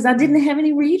me because I didn't have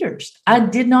any readers. I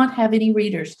did not have any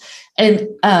readers, and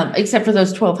except for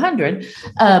those 1,200.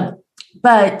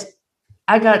 But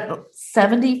I got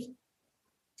 70,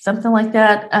 something like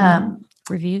that.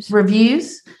 Reviews,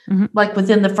 like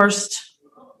within the first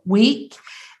week,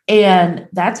 and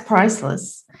that's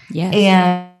priceless. Yes.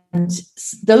 And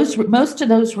most of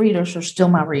those readers are still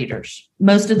my readers.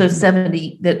 Most of those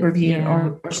 70 that reviewed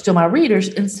are still my readers.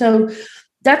 And so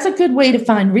that's a good way to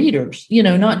find readers,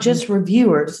 not just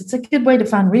reviewers. It's a good way to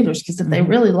find readers because if they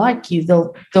really like you,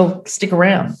 they'll stick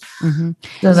around. So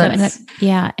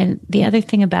and the other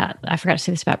thing I forgot to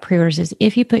say this about pre-orders is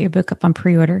if you put your book up on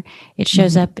pre-order, it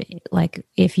shows up, like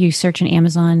if you search on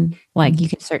Amazon, like you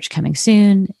can search coming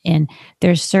soon. And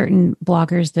there's certain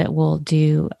bloggers that will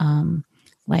do,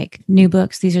 like new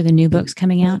books. These are the new books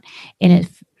coming out. And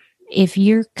if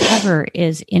your cover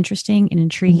is interesting and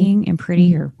intriguing and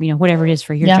pretty, or, whatever it is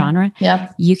for your genre,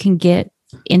 you can get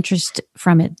interest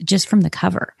from it just from the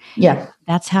cover. Yeah.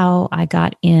 That's how I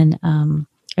got in, or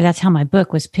that's how my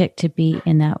book was picked to be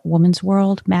in that Woman's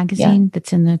World magazine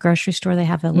that's in the grocery store. They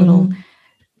have a little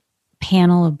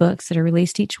panel of books that are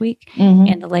released each week.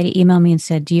 And the lady emailed me and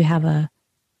said, do you have a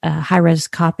high-res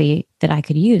copy that I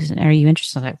could use? And are you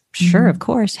interested? I was like, sure, of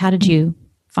course. How did you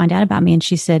find out about me? And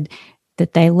she said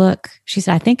that she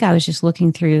said, I think I was just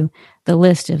looking through the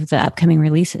list of the upcoming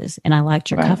releases and I liked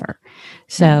your cover.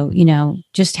 So,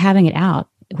 just having it out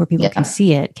where people can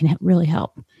see it can really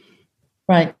help.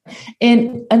 Right.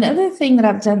 And another thing that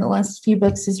I've done the last few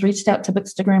books is reached out to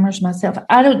Bookstagrammers myself.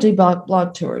 I don't do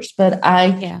blog tours, but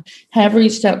I have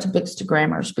reached out to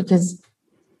Bookstagrammers because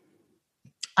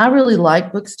I really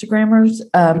like Bookstagrammers.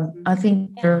 I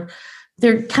think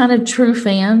they're kind of true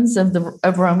fans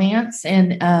of romance,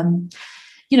 and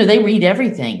they read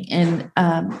everything. And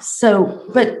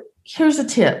but here's a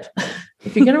tip: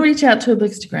 if you're going to reach out to a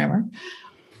Bookstagrammer,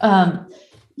 know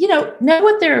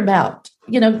what they're about.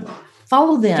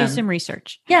 Follow them. Do some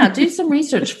research. Yeah, do some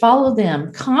research. Follow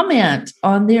them. Comment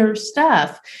on their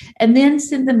stuff, and then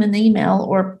send them an email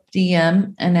or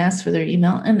DM and ask for their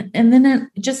email, and then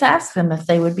just ask them if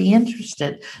they would be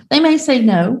interested. They may say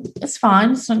no. It's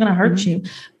fine. It's not going to hurt you,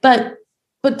 but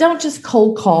don't just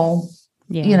cold call.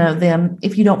 Them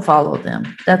if you don't follow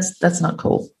them. That's not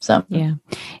cool. So yeah,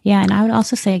 and I would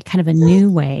also say kind of a new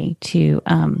way to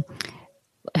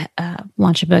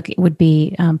launch a book, it would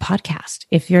be podcast.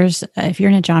 If you're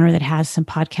in a genre that has some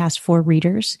podcasts for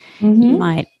readers, you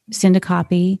might send a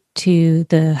copy to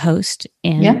the host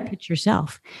and pitch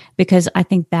yourself, because I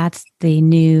think that's the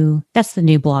new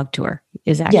blog tour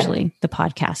is actually the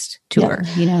podcast tour.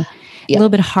 A little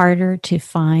bit harder to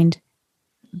find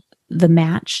the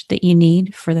match that you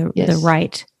need for the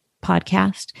right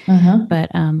podcast.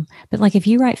 But like if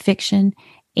you write fiction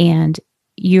and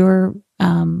your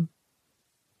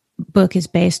book is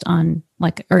based on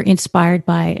or inspired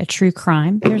by a true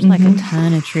crime, there's like a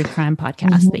ton of true crime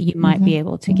podcasts that you might be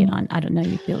able to get on. I don't know,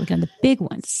 you'd be able to get on the big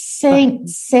ones. Same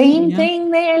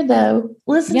thing there though.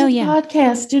 Listen to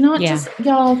podcasts. Do not just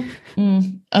y'all.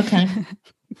 Okay.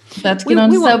 About to get on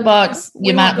the soapbox.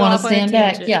 You might want to stand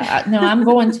back. Yeah, no, I'm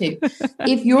going to.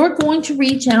 If you're going to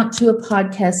reach out to a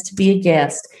podcast to be a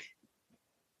guest,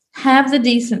 have the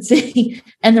decency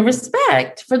and the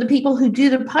respect for the people who do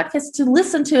their podcast to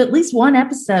listen to at least one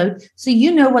episode so you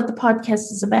know what the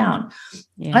podcast is about.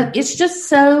 Yeah. It's just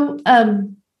so,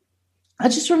 I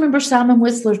just remember Simon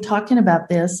Whistler talking about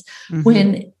this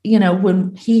when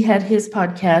he had his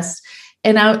podcast.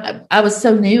 And I was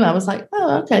so new. I was like,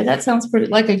 oh, okay, that sounds pretty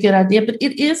like a good idea. But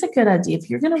it is a good idea.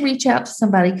 If you're going to reach out to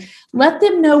somebody, let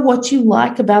them know what you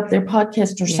like about their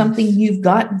podcast or something you've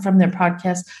gotten from their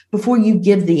podcast before you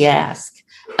give the ask.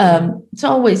 It's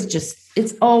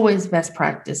always best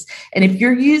practice. And if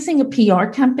you're using a PR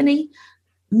company,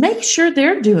 make sure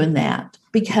they're doing that,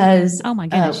 because oh my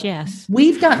gosh, yes,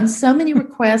 we've gotten so many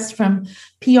requests from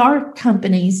PR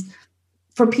companies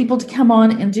for people to come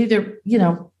on and do their,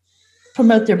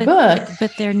 promote their book,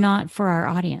 but they're not for our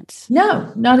audience.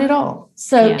 No, not at all.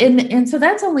 So, and so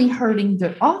that's only hurting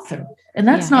the author, and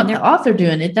that's not the author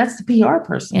doing it. That's the PR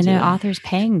person. And the author's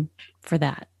paying for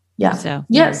that. Yeah. So,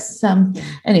 yes.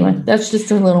 Anyway, that's just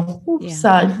a little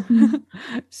side.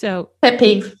 So pet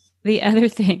peeve. The other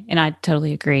thing, and I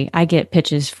totally agree, I get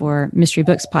pitches for Mystery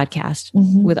Books podcast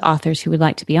with authors who would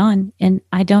like to be on, and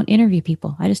I don't interview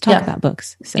people. I just talk about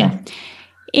books. So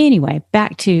anyway,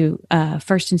 back to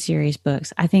first in series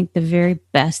books. I think the very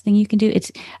best thing you can do,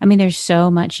 there's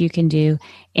so much you can do,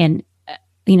 and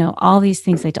all these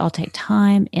things, they all take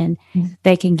time, and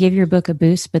they can give your book a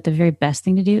boost, but the very best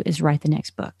thing to do is write the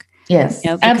next book. Yes,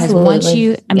 because absolutely. Once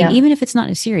you, even if it's not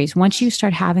a series, once you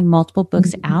start having multiple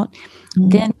books out,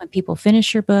 then when people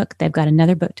finish your book, they've got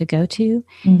another book to go to,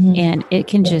 and it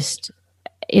can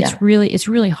it's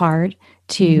really hard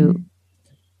to,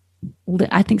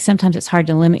 I think sometimes it's hard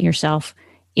to limit yourself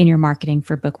in your marketing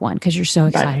for book one because you're so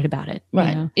excited about it.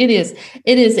 Right. It is.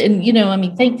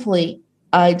 And, thankfully,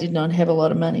 I did not have a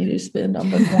lot of money to spend on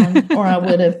book one, or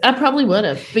I probably would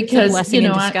have, because, in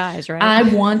disguise, right? I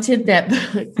wanted that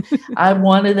book. I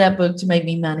wanted that book to make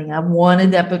me money. I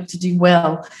wanted that book to do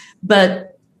well,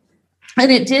 and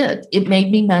it did. It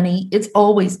made me money. It's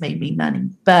always made me money,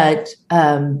 but,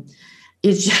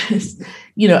 it's just,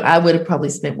 I would have probably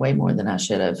spent way more than I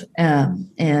should have.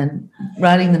 And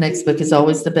writing the next book is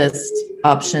always the best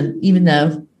option, even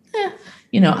though,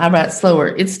 I write slower.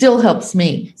 It still helps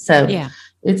me. So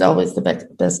it's always the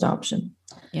best option.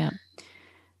 Yeah.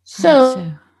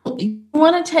 So you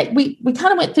want to take, we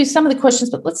kind of went through some of the questions,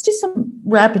 but let's do some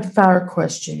rapid fire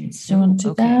questions. Do you want to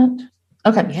do that?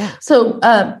 Okay. Yeah. So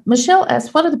Michelle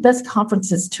asks, what are the best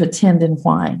conferences to attend and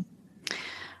why?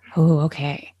 Oh,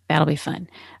 okay. That'll be fun.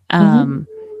 All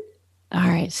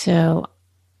right. So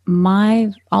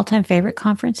my all-time favorite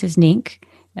conference is NINC.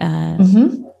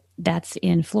 That's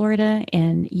in Florida,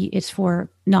 and it's for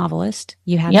novelists.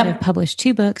 You have to publish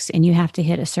 2 books, and you have to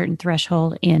hit a certain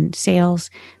threshold in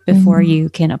sales before you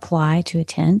can apply to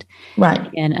attend. Right.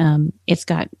 And it's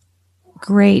got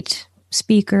great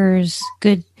speakers,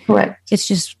 good. Correct. It's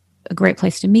just a great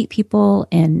place to meet people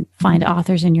and find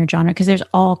authors in your genre, because there's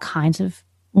all kinds of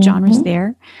genres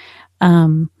there.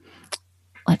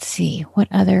 Let's see, what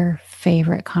other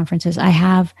favorite conferences I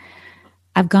have.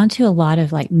 I've gone to a lot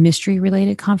of like mystery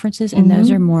related conferences, and those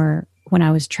are more when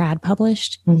I was trad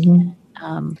published. Mm-hmm.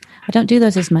 I don't do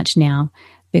those as much now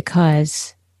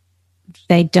because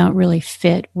they don't really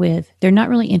fit with, they're not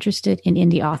really interested in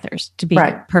indie authors, to be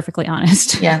perfectly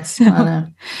honest. Yes.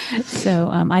 So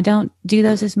I don't do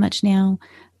those as much now.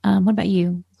 What about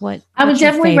you? I would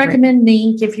definitely recommend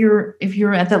Ning if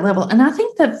you're at that level. And I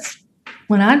think that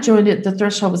when I joined it, the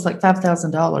threshold was like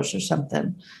 $5,000 or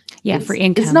something. Yeah, for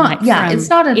income. It's not. It's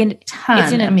not a ton.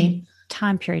 It's in a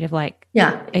time period of like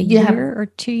a year or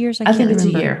 2 years. I think it's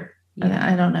a year. Yeah.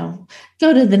 I don't know.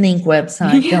 Go to the Ning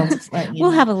website.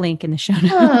 We'll have a link in the show notes.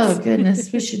 Oh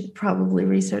goodness, we should probably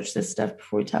research this stuff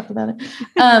before we talk about it.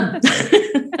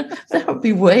 That would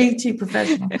be way too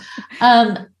professional.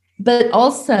 But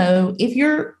also, if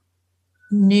you're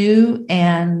new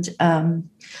and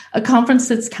a conference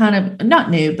that's kind of not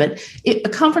new, but a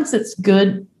conference that's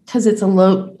good because it's a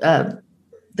low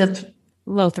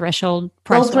threshold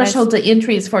to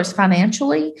entry as far as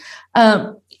financially,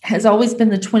 has always been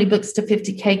the 20 books to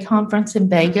 50K conference in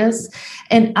Vegas.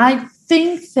 And I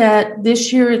think that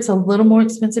this year it's a little more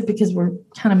expensive because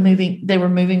they were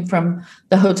moving from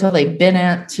the hotel they've been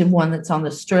at to one that's on the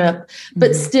Strip,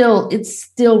 but still, it's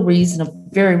still reasonable,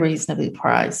 very reasonably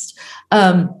priced.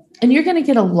 And you're going to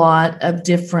get a lot of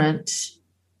different,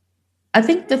 I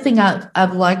think the thing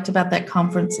I've liked about that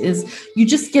conference is you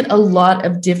just get a lot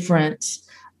of different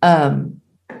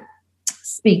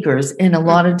speakers and a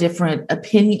lot of different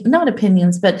not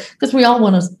opinions, but because we all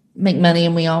want to make money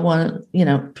and we all want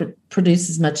to, produce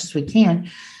as much as we can.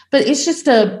 But it's just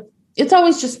it's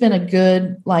always just been a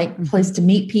good place to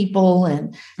meet people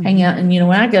and hang out. And,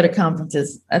 when I go to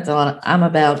conferences, that's a lot. I'm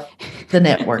about the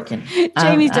networking.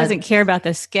 Jamie doesn't care about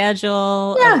the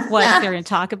schedule of what they're going to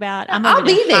talk about. I'll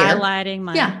be there highlighting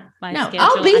my schedule.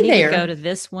 I'll be there. To go to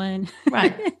this one.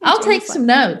 Right. I'll take some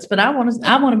notes, but I want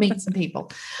to meet some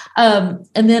people. And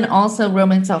then also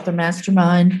Romance Author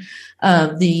Mastermind,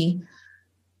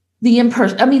 the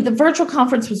in-person, the virtual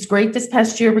conference was great this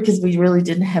past year because we really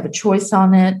didn't have a choice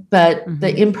on it. But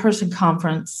the in-person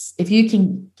conference, if you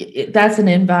can, that's an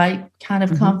invite kind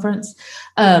of conference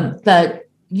that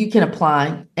you can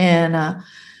apply. And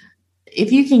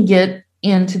if you can get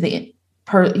into the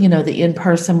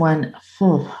in-person one,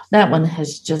 that one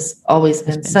has just always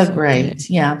been so great.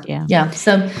 Yeah.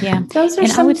 So those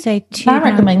are I would say my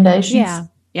recommendations.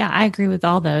 Yeah, I agree with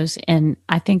all those. And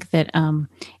I think that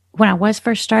when I was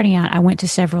first starting out, I went to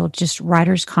several just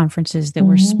writers' conferences that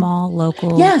were small,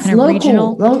 local,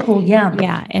 regional. Local, yeah.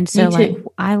 Yeah. And so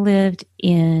I lived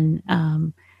in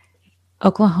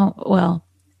Oklahoma. Well,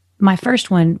 my first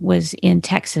one was in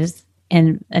Texas,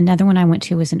 and another one I went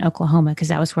to was in Oklahoma because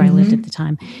that was where I lived at the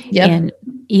time. Yep. And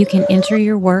you can enter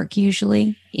your work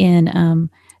usually in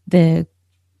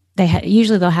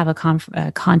usually they'll have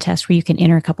a contest where you can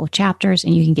enter a couple of chapters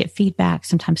and you can get feedback.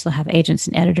 Sometimes they'll have agents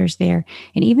and editors there.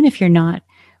 And even if you're not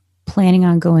planning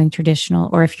on going traditional,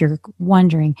 or if you're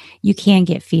wondering, you can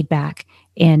get feedback,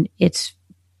 and it's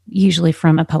usually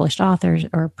from a published author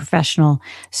or professional.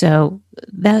 So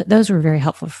those were very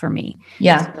helpful for me.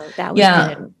 Yeah. So that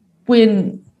was good.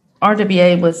 When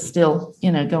RWA was still,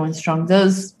 going strong,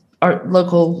 those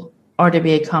local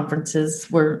RWA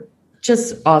conferences were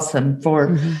just awesome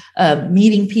for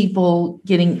meeting people,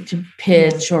 getting to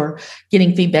pitch or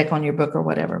getting feedback on your book or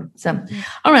whatever. So,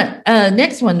 all right.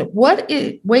 Next one.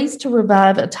 Ways to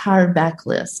revive a tired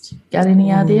backlist? Got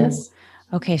any ideas?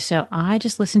 Okay. So I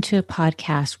just listened to a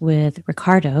podcast with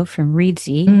Ricardo from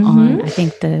Reedsy on, I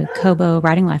think, the Kobo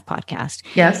Writing Life podcast.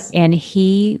 Yes. And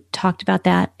he talked about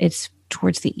that. It's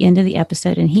towards the end of the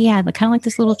episode, and he had kind of like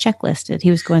this little checklist that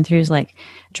he was going through. He was like,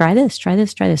 try this, try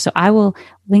this, try this. So I will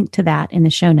link to that in the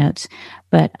show notes.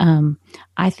 But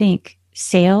I think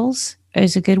sales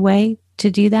is a good way to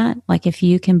do that. Like if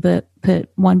you can put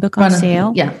one book on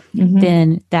sale,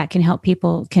 then that can help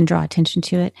people, can draw attention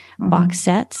to it. Box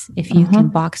sets, if you can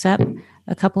box up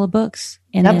a couple of books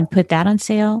and then put that on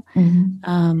sale.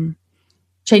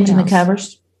 Changing the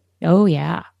covers. Oh,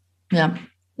 yeah. Yeah.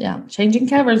 Yeah. Changing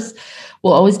covers.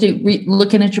 We'll always do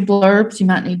looking at your blurbs. You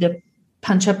might need to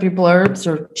punch up your blurbs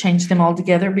or change them all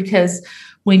together, because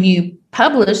when you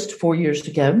published 4 years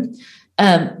ago,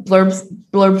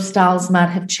 blurb styles might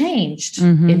have changed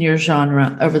in your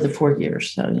genre over the 4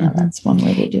 years. So that's one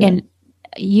way to do it. And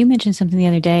you mentioned something the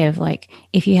other day of like,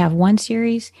 if you have one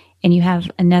series and you have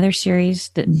another series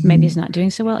that maybe is not doing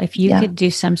so well, if you could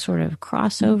do some sort of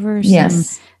crossover,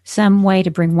 some way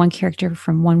to bring one character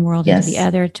from one world into the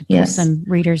other, to pull some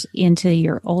readers into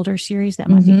your older series, that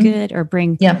might be good, or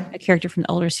bring a character from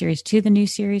the older series to the new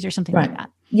series or something like that.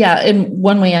 Yeah. And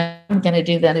one way I'm going to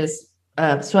do that is,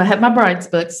 so I have my brides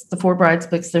books, the 4 brides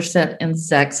books, they're set in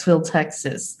Zacksville,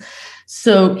 Texas.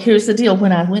 So here's the deal.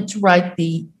 When I went to write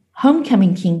the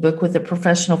Homecoming King book with a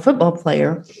professional football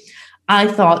player, I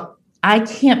thought, I've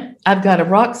got a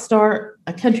rock star,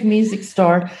 a country music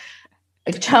star,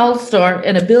 a child star,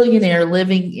 and a billionaire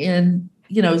living in,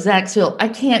 Zacksville. I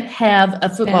can't have a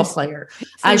football player.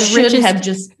 I should have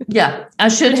just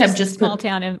put small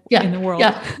town in the world.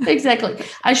 Yeah, exactly.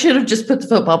 I should have just put the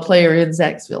football player in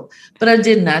Zacksville, but I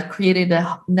didn't. I created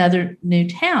another new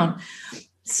town.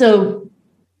 So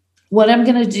what I'm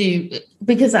going to do,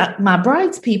 because my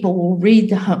bride's people will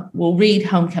read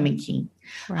Homecoming King.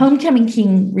 Right. Homecoming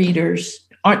King readers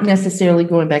aren't necessarily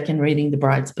going back and reading the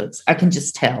bride's books. I can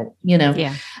just tell,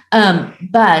 Yeah.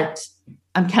 But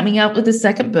I'm coming out with a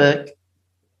second book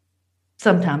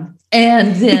sometime.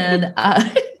 And then,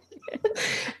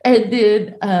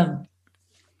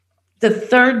 the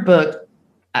third book,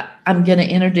 I'm going to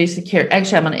introduce the character.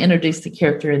 Actually, I'm going to introduce the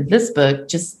character in this book,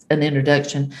 just an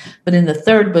introduction. But in the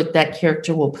third book, that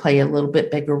character will play a little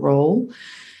bit bigger role.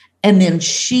 And then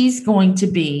she's going to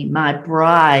be my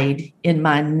bride in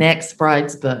my next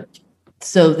bride's book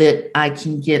so that I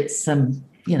can get some,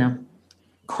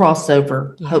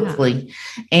 crossover, hopefully.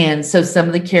 And so some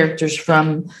of the characters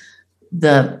from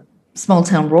the Small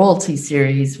Town Royalty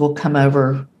series will come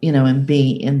over, and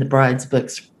be in the bride's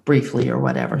books briefly or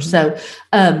whatever. So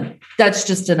that's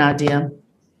just an idea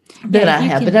that I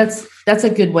have. But that's a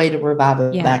good way to revive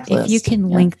a backlist. If you can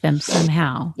link them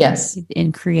somehow. Yes.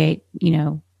 And create,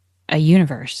 a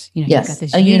universe. Yes, you've got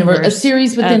this universe, a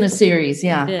series within a series.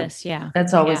 Yeah,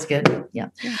 that's always good. Yeah.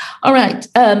 All right.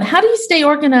 How do you stay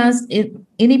organized?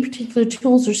 Any particular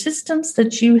tools or systems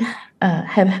that you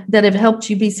have helped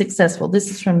you be successful? This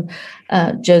is from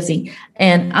Josie,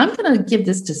 and I'm going to give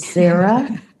this to Sarah.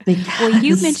 Well,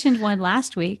 you mentioned one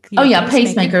last week.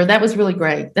 Pacemaker. That was really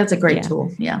great. That's a great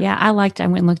tool. Yeah. Yeah, I liked it. I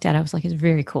went and looked at it. I was like, it's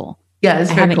very cool. Yeah,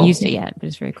 it's very cool. I haven't used it yet, but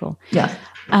it's very cool. Yeah.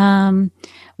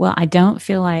 Well, I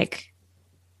feel like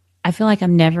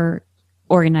I'm never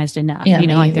organized enough.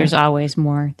 There's always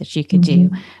more that you could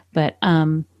do. But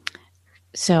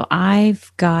so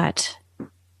I've got,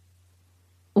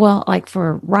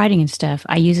 for writing and stuff,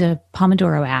 I use a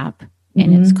Pomodoro app.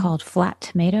 And it's called Flat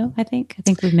Tomato, I think. I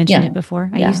think we've mentioned it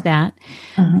before. I use that.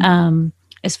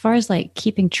 As far as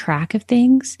keeping track of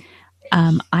things,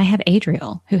 I have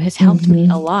Adriel, who has helped me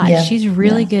a lot. Yeah. She's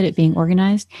really good at being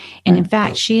organized. And in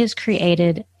fact, she has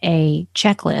created a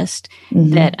checklist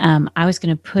that I was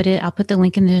going to I'll put the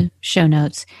link in the show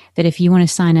notes, that if you want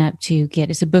to sign up to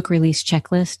it's a book release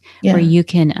checklist where you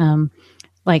can,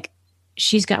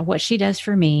 she's got what she does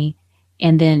for me.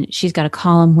 And then she's got a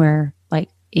column where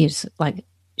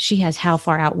she has how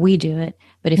far out we do it.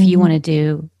 But if you want to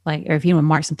do or if you want to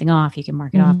mark something off, you can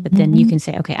mark it off. But then you can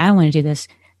say, okay, I want to do this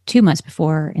 2 months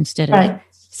before instead of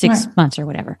 6 months or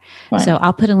whatever. Right. So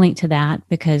I'll put a link to that,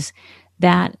 because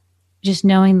that, just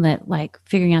knowing that,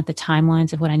 figuring out the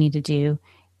timelines of what I need to do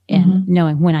and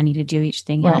knowing when I need to do each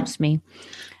thing helps me.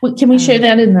 Well, can we share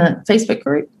that in the Facebook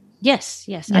group? Yes.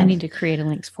 I need to create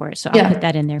links for it. So I'll put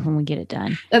that in there when we get it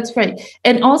done. That's great.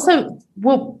 And also,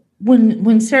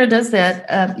 when Sarah does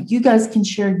that, you guys can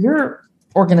share your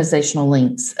organizational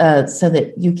links so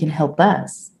that you can help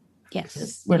us.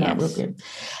 Yes. We're not real good.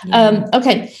 Yeah.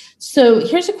 Okay. So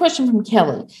here's a question from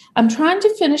Kelly. I'm trying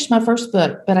to finish my first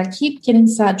book, but I keep getting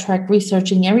sidetracked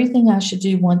researching everything I should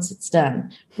do once it's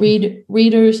done.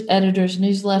 Readers, editors,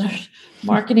 newsletters,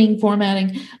 marketing,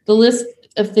 formatting. The list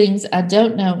of things I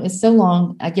don't know is so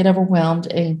long, I get overwhelmed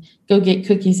and go get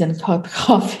cookies and a cup of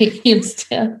coffee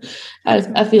instead.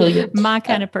 I feel you. My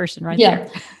kind of person right there.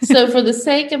 So for the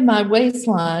sake of my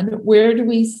waistline, where do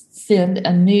you send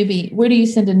a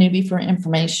newbie for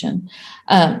information?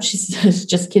 She's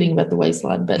just kidding about the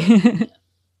waistline, but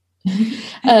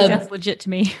that's legit to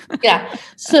me. Yeah.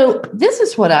 So this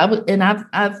is what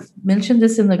I've mentioned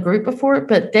this in the group before,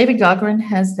 but David Gaughran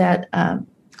has that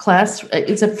class.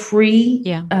 It's a free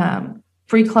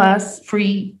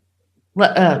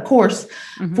course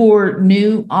for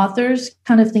new authors,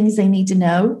 kind of things they need to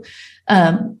know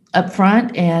up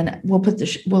front, and we'll put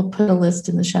a list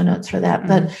in the show notes for that.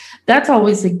 But that's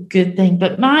always a good thing.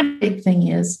 But my big thing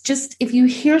is, just if you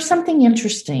hear something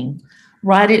interesting,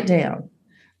 write it down.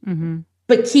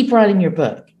 But keep writing your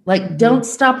book. Don't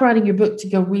stop writing your book to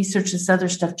go research this other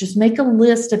stuff. Just make a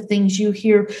list of things you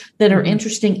hear that are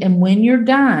interesting. And when you're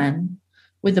done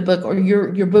with the book, or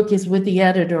your book is with the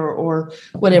editor or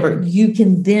whatever, you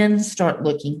can then start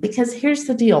looking. Because here's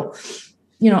the deal.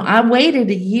 I waited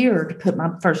a year to put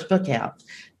my first book out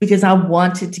because I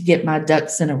wanted to get my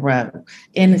ducks in a row.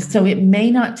 And so it may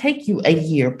not take you a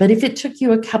year, but if it took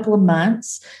you a couple of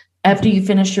months after you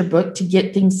finish your book to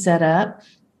get things set up,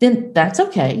 then that's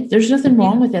okay. There's nothing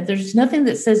wrong with that. There's nothing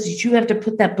that says that you have to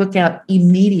put that book out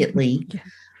immediately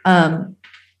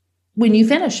when you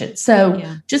finish it. So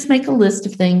just make a list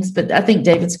of things. But I think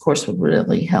David's course would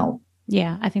really help.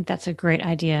 Yeah, I think that's a great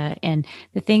idea. And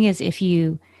the thing is, if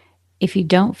you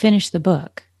don't finish the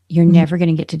book, you're never going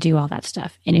to get to do all that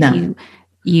stuff. And if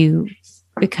you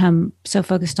become so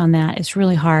focused on that, it's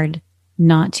really hard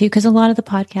not to, because a lot of the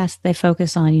podcasts, they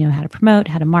focus on, how to promote,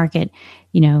 how to market,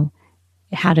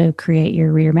 how to create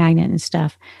your reader magnet and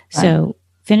stuff. Right. So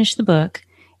finish the book.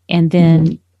 And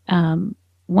then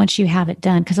once you have it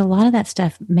done, because a lot of that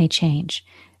stuff may change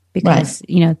because,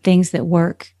 things that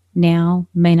work now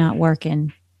may not work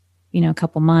in, a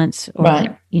couple months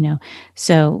or,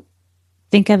 so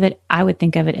I would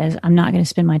think of it as I'm not going to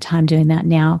spend my time doing that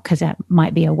now because that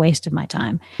might be a waste of my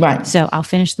time. Right. So I'll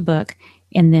finish the book,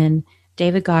 and then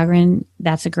David Gaughran,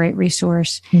 that's a great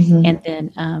resource. And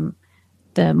then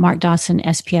the Mark Dawson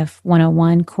SPF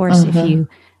 101 course, if you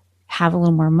have a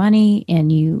little more money and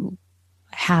you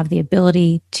have the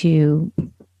ability to,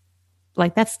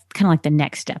 that's kind of like the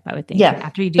next step, I would think. Yeah.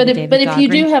 After you do David Gaughran. If you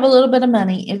do have a little bit of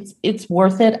money, it's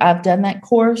worth it. I've done that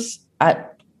course.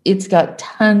 It's got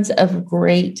tons of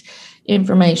great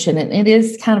information, and it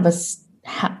is kind of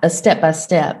a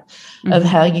step-by-step of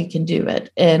how you can do it.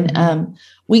 And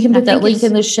we can put that link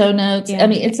in the show notes. Yeah. I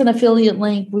mean, it's an affiliate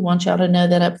link. We want y'all to know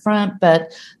that up front,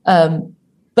 but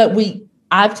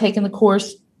I've taken the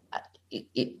course.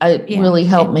 It really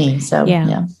helped me. So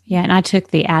yeah. And I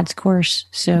took the ads course.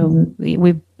 So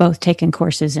we've both taken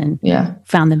courses and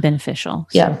found them beneficial.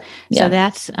 So, so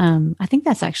that's, I think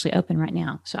that's actually open right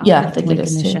now. So I'll put the link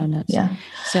in the show notes. Yeah.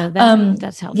 So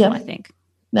that's helpful, I think.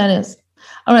 That is.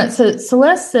 All right. So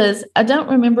Celeste says, I don't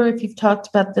remember if you've talked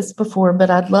about this before, but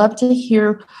I'd love to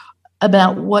hear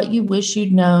about what you wish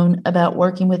you'd known about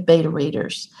working with beta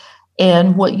readers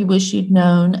and what you wish you'd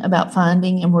known about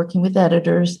finding and working with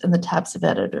editors and the types of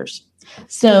editors.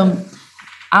 So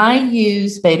I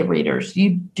use beta readers.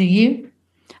 Do you?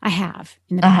 I have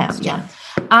in the past. Yeah.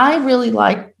 I really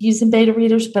like using beta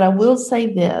readers, but I will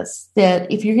say this,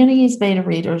 that if you're going to use beta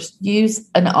readers, use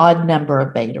an odd number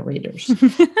of beta readers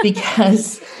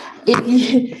because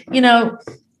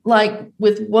like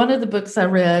with one of the books I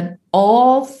read,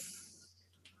 all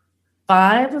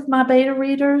 5 of my beta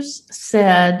readers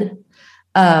said,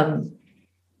 no,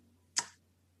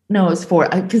 it was 4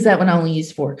 because that one I only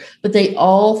used 4, but they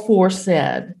all 4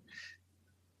 said,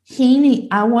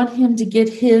 I want him to get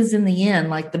his in the end,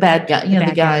 like the bad guy,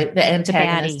 the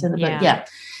antagonist in the book. Yeah.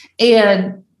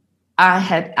 And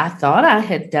I thought I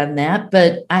had done that,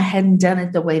 but I hadn't done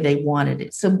it the way they wanted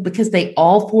it. So because they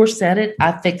all 4 said it,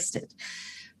 I fixed it.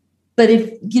 But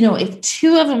if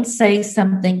 2 of them say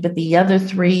something, but the other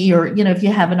 3, or, if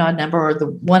you have an odd number or the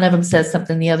one of them says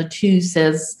something, the other 2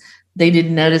 says they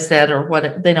didn't notice that or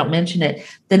what, they don't mention it,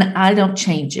 then I don't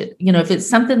change it. If it's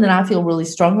something that I feel really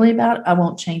strongly about, I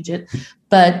won't change it.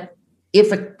 But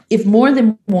if more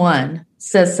than one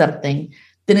says something,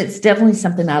 then it's definitely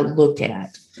something I look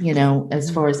at,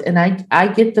 as far as, and I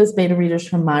get those beta readers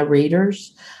from my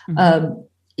readers.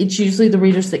 It's usually the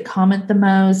readers that comment the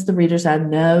most, the readers I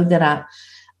know that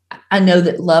I know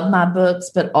that love my books,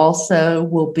 but also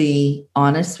will be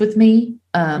honest with me.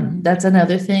 That's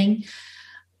another thing.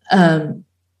 I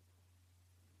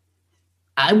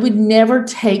would never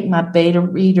take my beta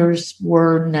reader's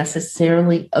word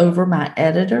necessarily over my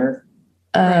editor,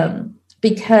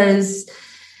 because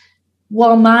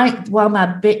while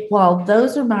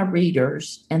those are my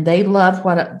readers and they love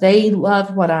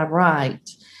what I write,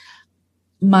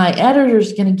 my editor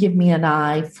is going to give me an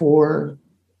eye for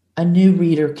a new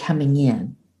reader coming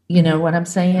in. You know what I'm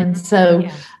saying? So,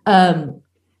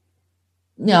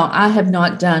 no, I have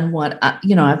not done what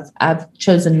I've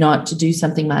chosen not to do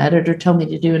something my editor told me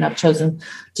to do, and I've chosen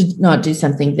to not do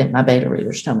something that my beta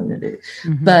readers tell me to do.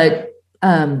 But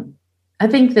I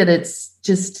think that it's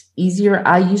just easier.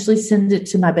 I usually send it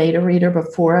to my beta reader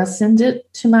before I send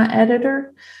it to my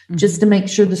editor, just to make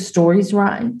sure the story's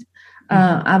right.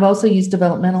 I've also used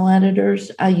developmental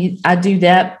editors. I do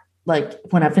that like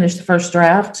when I finish the first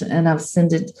draft, and I'll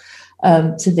send it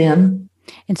to them.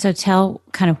 And so tell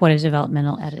kind of what a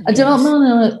developmental editor is. A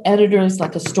developmental editor is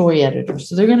like a story editor.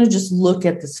 So they're going to just look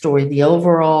at the story, the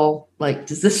overall, like,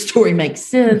 does this story make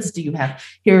sense? Do you have,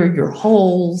 here are your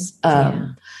holes?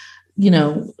 One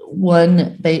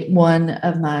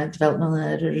of my developmental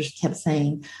editors kept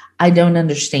saying, I don't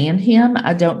understand him.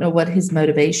 I don't know what his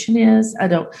motivation is.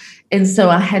 And so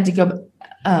I had to go,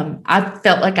 I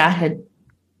felt like I had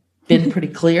been pretty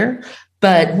clear.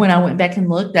 But when I went back and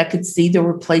looked, I could see there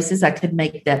were places I could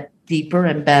make that deeper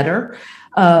and better.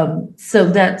 So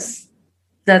that's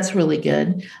that's really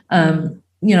good.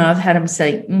 I've had them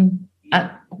say,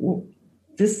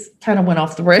 this kind of went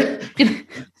off the rail.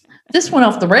 This went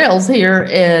off the rails here.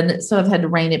 And so I've had to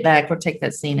rein it back or take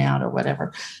that scene out or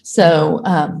whatever. So,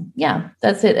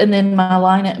 that's it. And then my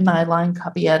line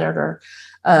copy editor,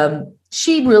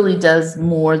 she really does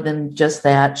more than just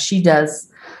that. She does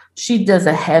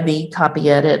a heavy copy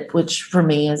edit, which for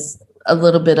me is a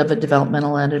little bit of a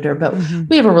developmental editor, but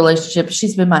we have a relationship.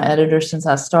 She's been my editor since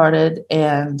I started.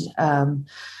 And,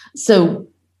 so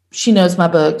she knows my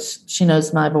books. She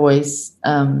knows my voice.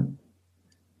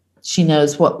 She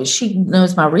knows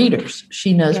my readers.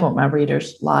 She knows what my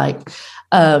readers like.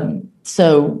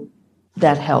 So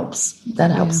that helps.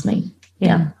 That helps me.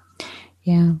 Yeah.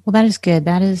 Yeah. Well, that is good.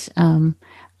 That is,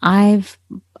 I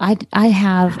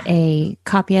have a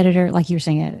copy editor, like you were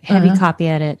saying, a heavy copy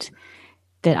edit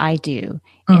that I do.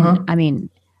 And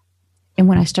and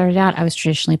when I started out, I was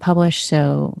traditionally published.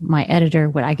 So my editor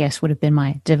would have been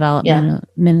my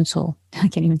developmental, I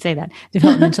can't even say that,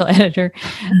 developmental editor.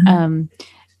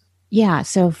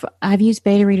 So I've used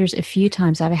beta readers a few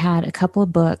times. I've had a couple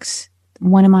of books.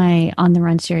 One of my On the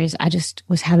Run series, I just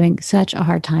was having such a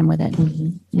hard time with it.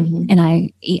 And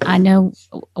I know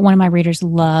one of my readers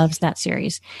loves that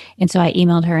series. And so I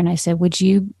emailed her and I said, would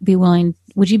you be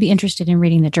interested in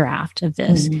reading the draft of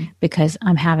this? Because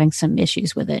I'm having some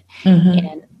issues with it.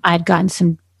 And I'd gotten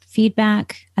some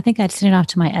feedback. I think I'd sent it off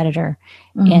to my editor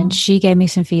and she gave me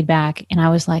some feedback. And I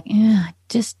was like, I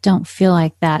just don't feel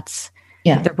like that's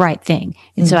the right thing.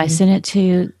 And so I sent it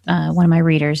to one of my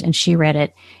readers and she read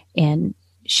it and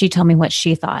she told me what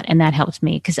she thought. And that helped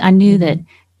me because I knew that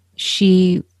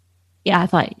I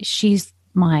thought she's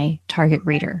my target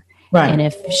reader. Right. And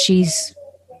if she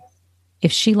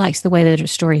likes the way that her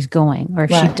story's going, or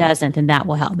if she doesn't, then that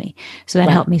will help me. So that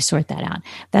helped me sort that out.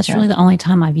 That's really the only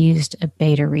time I've used a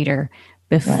beta reader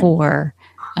before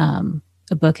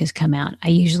a book has come out. I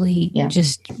usually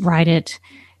just write it,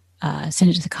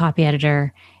 send it to the copy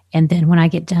editor. And then when I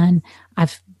get done,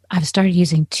 I've started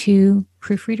using 2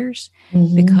 proofreaders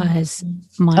because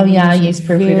I use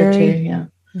proofreader too. Yeah.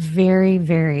 Very,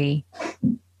 very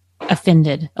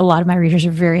offended. A lot of my readers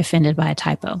are very offended by a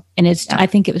typo. And I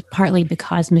think it was partly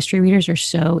because mystery readers are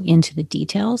so into the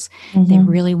details. They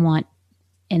really want,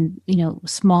 and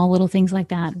small little things like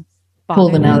that. Pull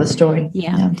them out of the story.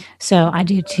 Yeah. So I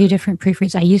do 2 different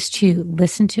proofreads. I used to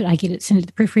listen to it. Send it to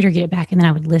the proofreader, get it back, and then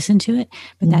I would listen to it.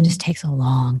 But that just takes a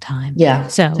long time. Yeah.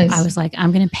 So I was like,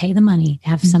 I'm going to pay the money to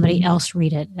have somebody else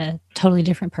read it, a totally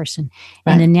different person.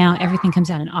 And then now everything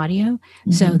comes out in audio.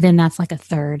 So then that's like a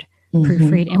third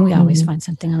proofread. And we always find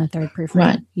something on the third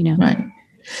proofread, Right.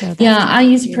 So I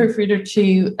use a proofreader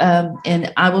too.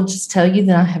 And I will just tell you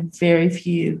that I have very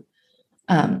few,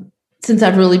 since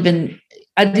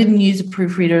I didn't use a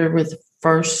proofreader with the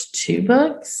first 2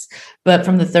 books, but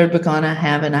from the 3rd book on, I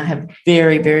have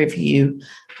very, very few,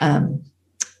 comments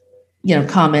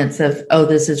of, oh,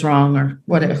 this is wrong or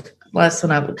whatever. Last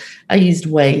one I used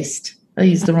waste. I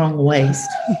used the wrong waste.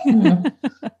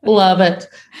 Love it.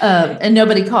 And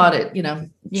nobody caught it,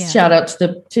 shout out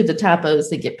to the typos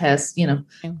that get past,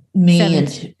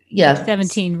 me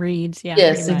 17 reads. Yeah.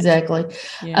 Yes, exactly.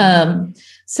 Yeah.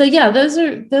 Those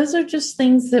are just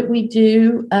things that we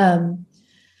do.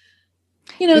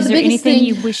 Is there anything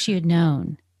you wish you'd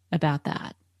known about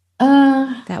that?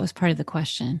 That was part of the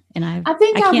question. And I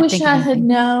wish I had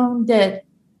known that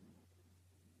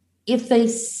if they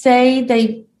say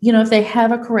if they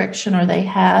have a correction or they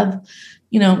have,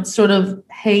 sort of,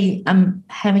 hey, I'm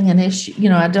having an issue,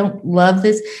 I don't love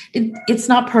this. It's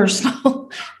not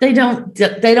personal. They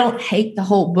don't hate the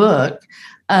whole book.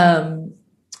 And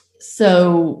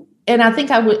I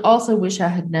think I would also wish I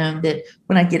had known that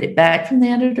when I get it back from the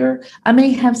editor, I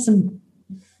may have some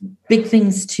big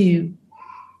things to,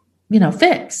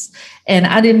 fix. And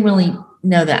I didn't really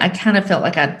know that. I kind of felt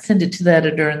like I'd send it to the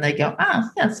editor and they go,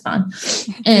 that's fine.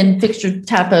 And fix your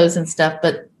typos and stuff.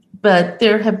 But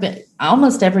there have been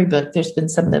almost every book, there's been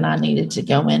something I needed to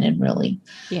go in and really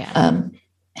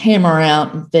hammer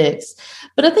out and fix.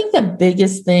 But I think the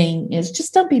biggest thing is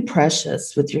just don't be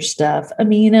precious with your stuff. I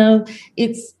mean, I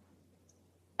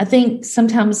think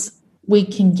sometimes we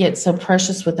can get so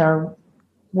precious with our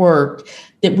work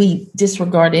that we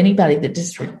disregard anybody that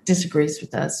disagrees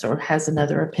with us or has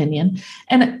another opinion.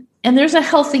 And there's a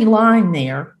healthy line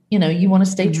there. You want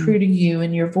to stay true to you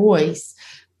and your voice.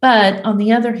 But on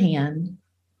the other hand,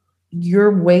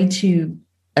 you're way too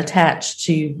attached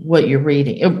to what you're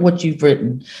reading, what you've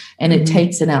written. And it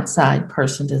takes an outside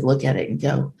person to look at it and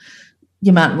go,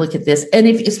 you might look at this. And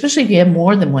especially if you have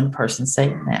more than one person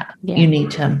saying that, you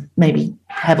need to maybe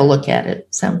have a look at it.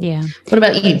 So what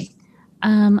about you?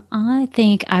 I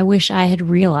think I wish I had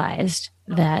realized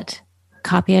that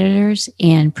copy editors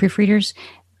and proofreaders,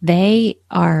 they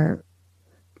are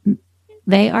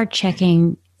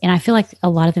checking, and I feel like a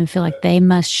lot of them feel like they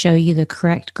must show you the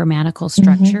correct grammatical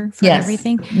structure for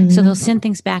everything. So they'll send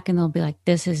things back and they'll be like,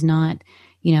 this is not,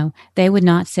 they would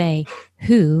not say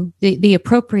who, the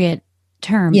appropriate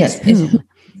term is whom.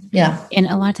 Yeah. And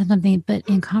a lot of times I'm thinking, but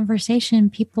in conversation,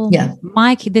 people,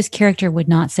 this character would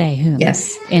not say whom.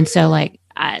 Yes. And so like,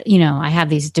 I have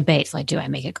these debates, like, do I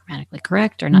make it grammatically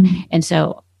correct or not? And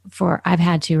so I've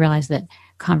had to realize that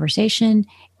conversation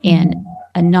and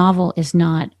a novel is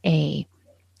not a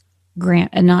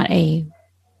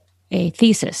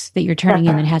thesis that you're turning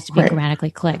in that has to be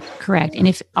grammatically correct. And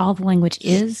if all the language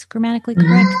is grammatically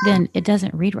correct, then it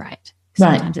doesn't read right.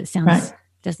 Sometimes it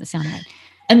doesn't sound right.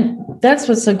 And that's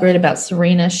what's so great about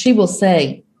Serena. She will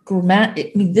say,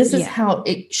 this is how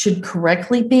it should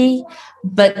correctly be,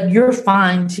 but you're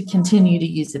fine to continue to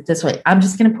use it this way. I'm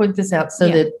just going to point this out so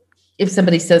that if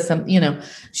somebody says something,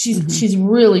 she's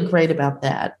really great about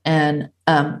that. And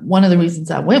one of the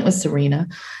reasons I went with Serena,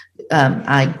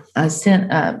 I sent,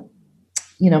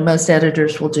 most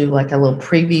editors will do like a little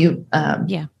preview.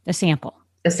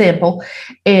 A sample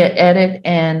edit,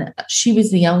 and she was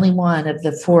the only one of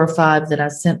the 4 or 5 that I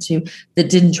sent to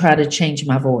that didn't try to change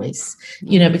my voice,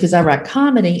 because I write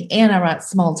comedy and I write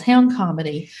small town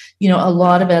comedy. A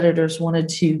lot of editors wanted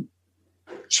to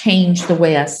change the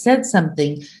way I said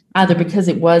something, either because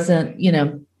it wasn't,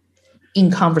 in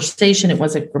conversation, it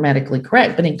wasn't grammatically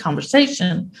correct, but in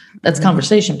conversation, that's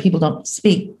conversation. People don't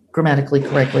speak grammatically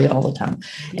correctly all the time.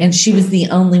 And she was the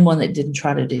only one that didn't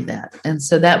try to do that. And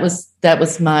so that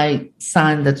was my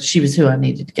sign that she was who I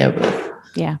needed to go with.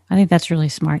 Yeah, I think that's really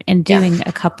smart. And doing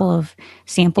a couple of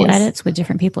sample edits with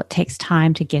different people, it takes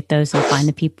time to get those and find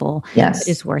the people. Yes.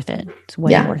 It is worth it. It's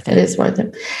way worth it. It is worth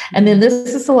it. And then this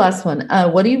is the last one.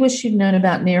 What do you wish you'd known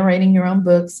about narrating your own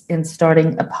books and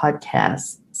starting a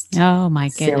podcast? Oh, my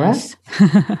goodness.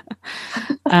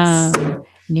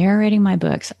 Narrating my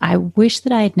books. I wish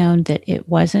that I had known that it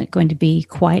wasn't going to be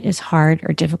quite as hard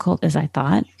or difficult as I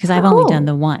thought, because I've only done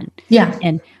the one. Yeah.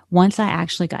 And once I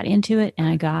actually got into it and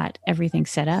I got everything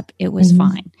set up, it was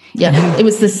fine. Yeah. It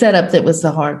was the setup that was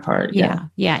the hard part. Yeah.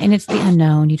 Yeah. And it's the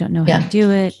unknown. You don't know how to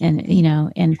do it. And,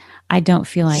 and I don't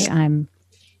feel like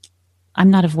I'm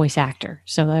not a voice actor.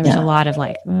 So there was a lot of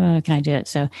like, can I do it?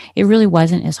 So it really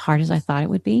wasn't as hard as I thought it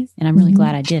would be. And I'm really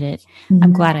glad I did it.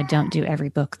 I'm glad I don't do every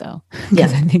book though,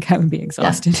 because I think I would be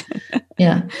exhausted.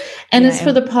 Yeah. And as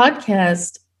for the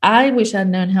podcast, I wish I'd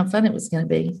known how fun it was going to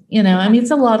be.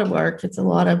 It's a lot of work. It's a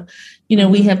lot of,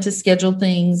 we have to schedule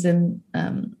things and,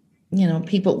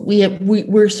 people,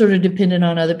 we're sort of dependent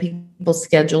on other people's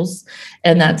schedules,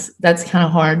 and that's kind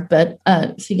of hard, but,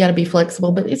 so you got to be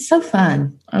flexible, but it's so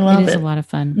fun. I love it. It is a lot of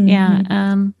fun.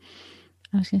 Yeah.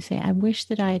 I was going to say, I wish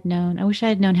I had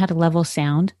known how to level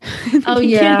sound.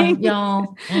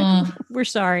 Y'all. We're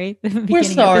sorry. We're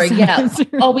sorry. Yeah.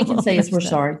 All we can say is we're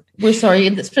sorry. We're sorry.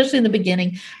 And especially in the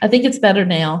beginning. I think it's better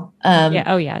now.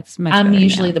 It's much I'm better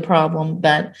usually now. the problem,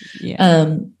 but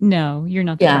no, you're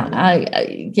not the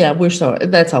problem. We're sorry.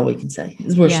 That's all we can say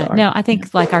is we're sorry. No, I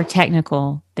think like our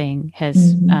technical thing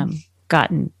has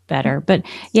gotten better, but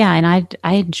and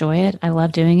I enjoy it. I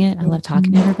love doing it. I love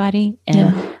talking to everybody,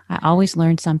 and I always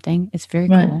learn something. It's very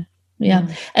cool. Yeah.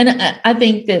 And I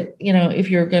think that, if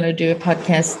you're going to do a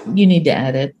podcast, you need to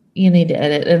edit.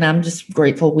 And I'm just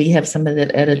grateful we have somebody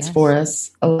that edits for us.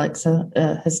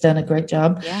 Alexa has done a great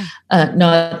job.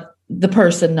 Not the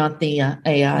person, not the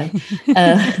AI.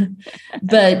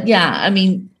 But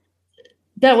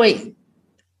that way,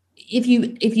 if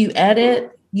you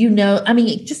edit,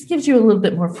 it just gives you a little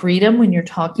bit more freedom when you're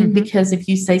talking, because if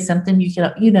you say something, you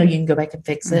can go back and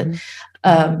fix it.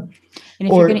 And if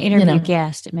you're going to interview a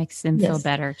guest, it makes them feel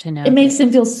better to know. It makes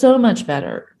them feel so much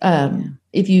better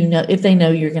if they know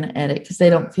you're going to edit, because they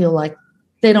don't feel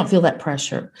that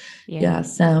pressure.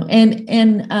 So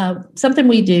and something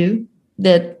we do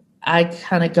that I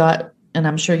kind of got, and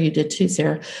I'm sure you did too,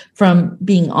 Sarah, from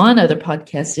being on other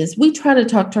podcasts, is we try to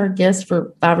talk to our guests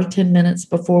for 5 or 10 minutes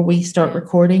before we start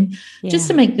recording, just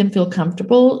to make them feel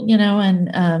comfortable,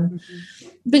 and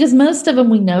because most of them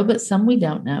we know, but some we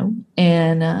don't know.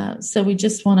 And so we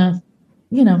just want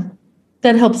to,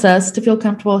 that helps us to feel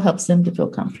comfortable, helps them to feel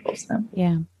comfortable. So.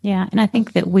 Yeah. And I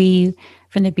think that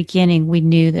from the beginning, we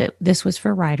knew that this was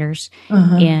for writers,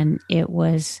 and it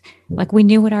was like, we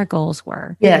knew what our goals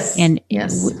were. Yes. And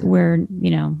we're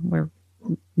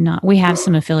not, we have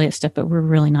some affiliate stuff, but we're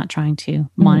really not trying to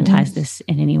monetize this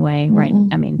in any way. Right.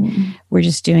 I mean, we're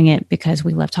just doing it because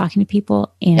we love talking to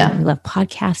people, and we love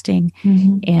podcasting,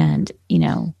 and,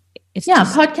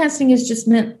 podcasting has just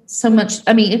meant so much.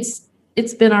 I mean,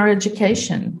 it's been our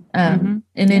education in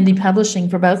indie publishing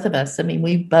for both of us. I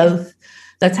mean,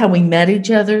 that's how we met each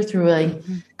other, through a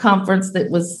conference that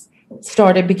was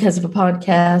started because of a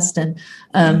podcast.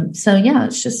 And so,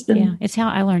 it's just been. Yeah, it's how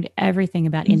I learned everything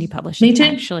about indie publishing. Me too.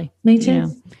 Actually. Me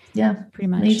too. Yeah, pretty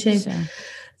much. Me too.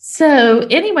 So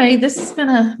anyway, this has been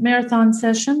a marathon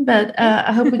session, but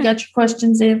I hope we got your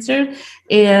questions answered.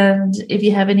 And if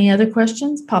you have any other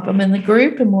questions, pop them in the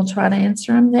group and we'll try to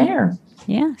answer them there.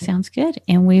 Yeah, sounds good.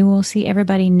 And we will see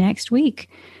everybody next week.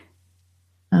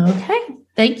 Okay.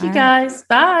 Thank you, guys.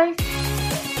 Bye.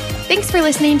 Thanks for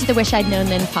listening to the Wish I'd Known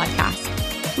Then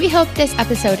podcast. We hope this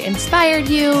episode inspired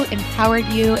you, empowered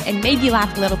you, and made you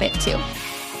laugh a little bit too.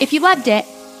 If you loved it,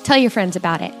 tell your friends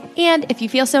about it. And if you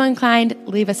feel so inclined,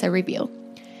 leave us a review.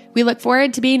 We look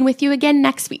forward to being with you again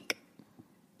next week.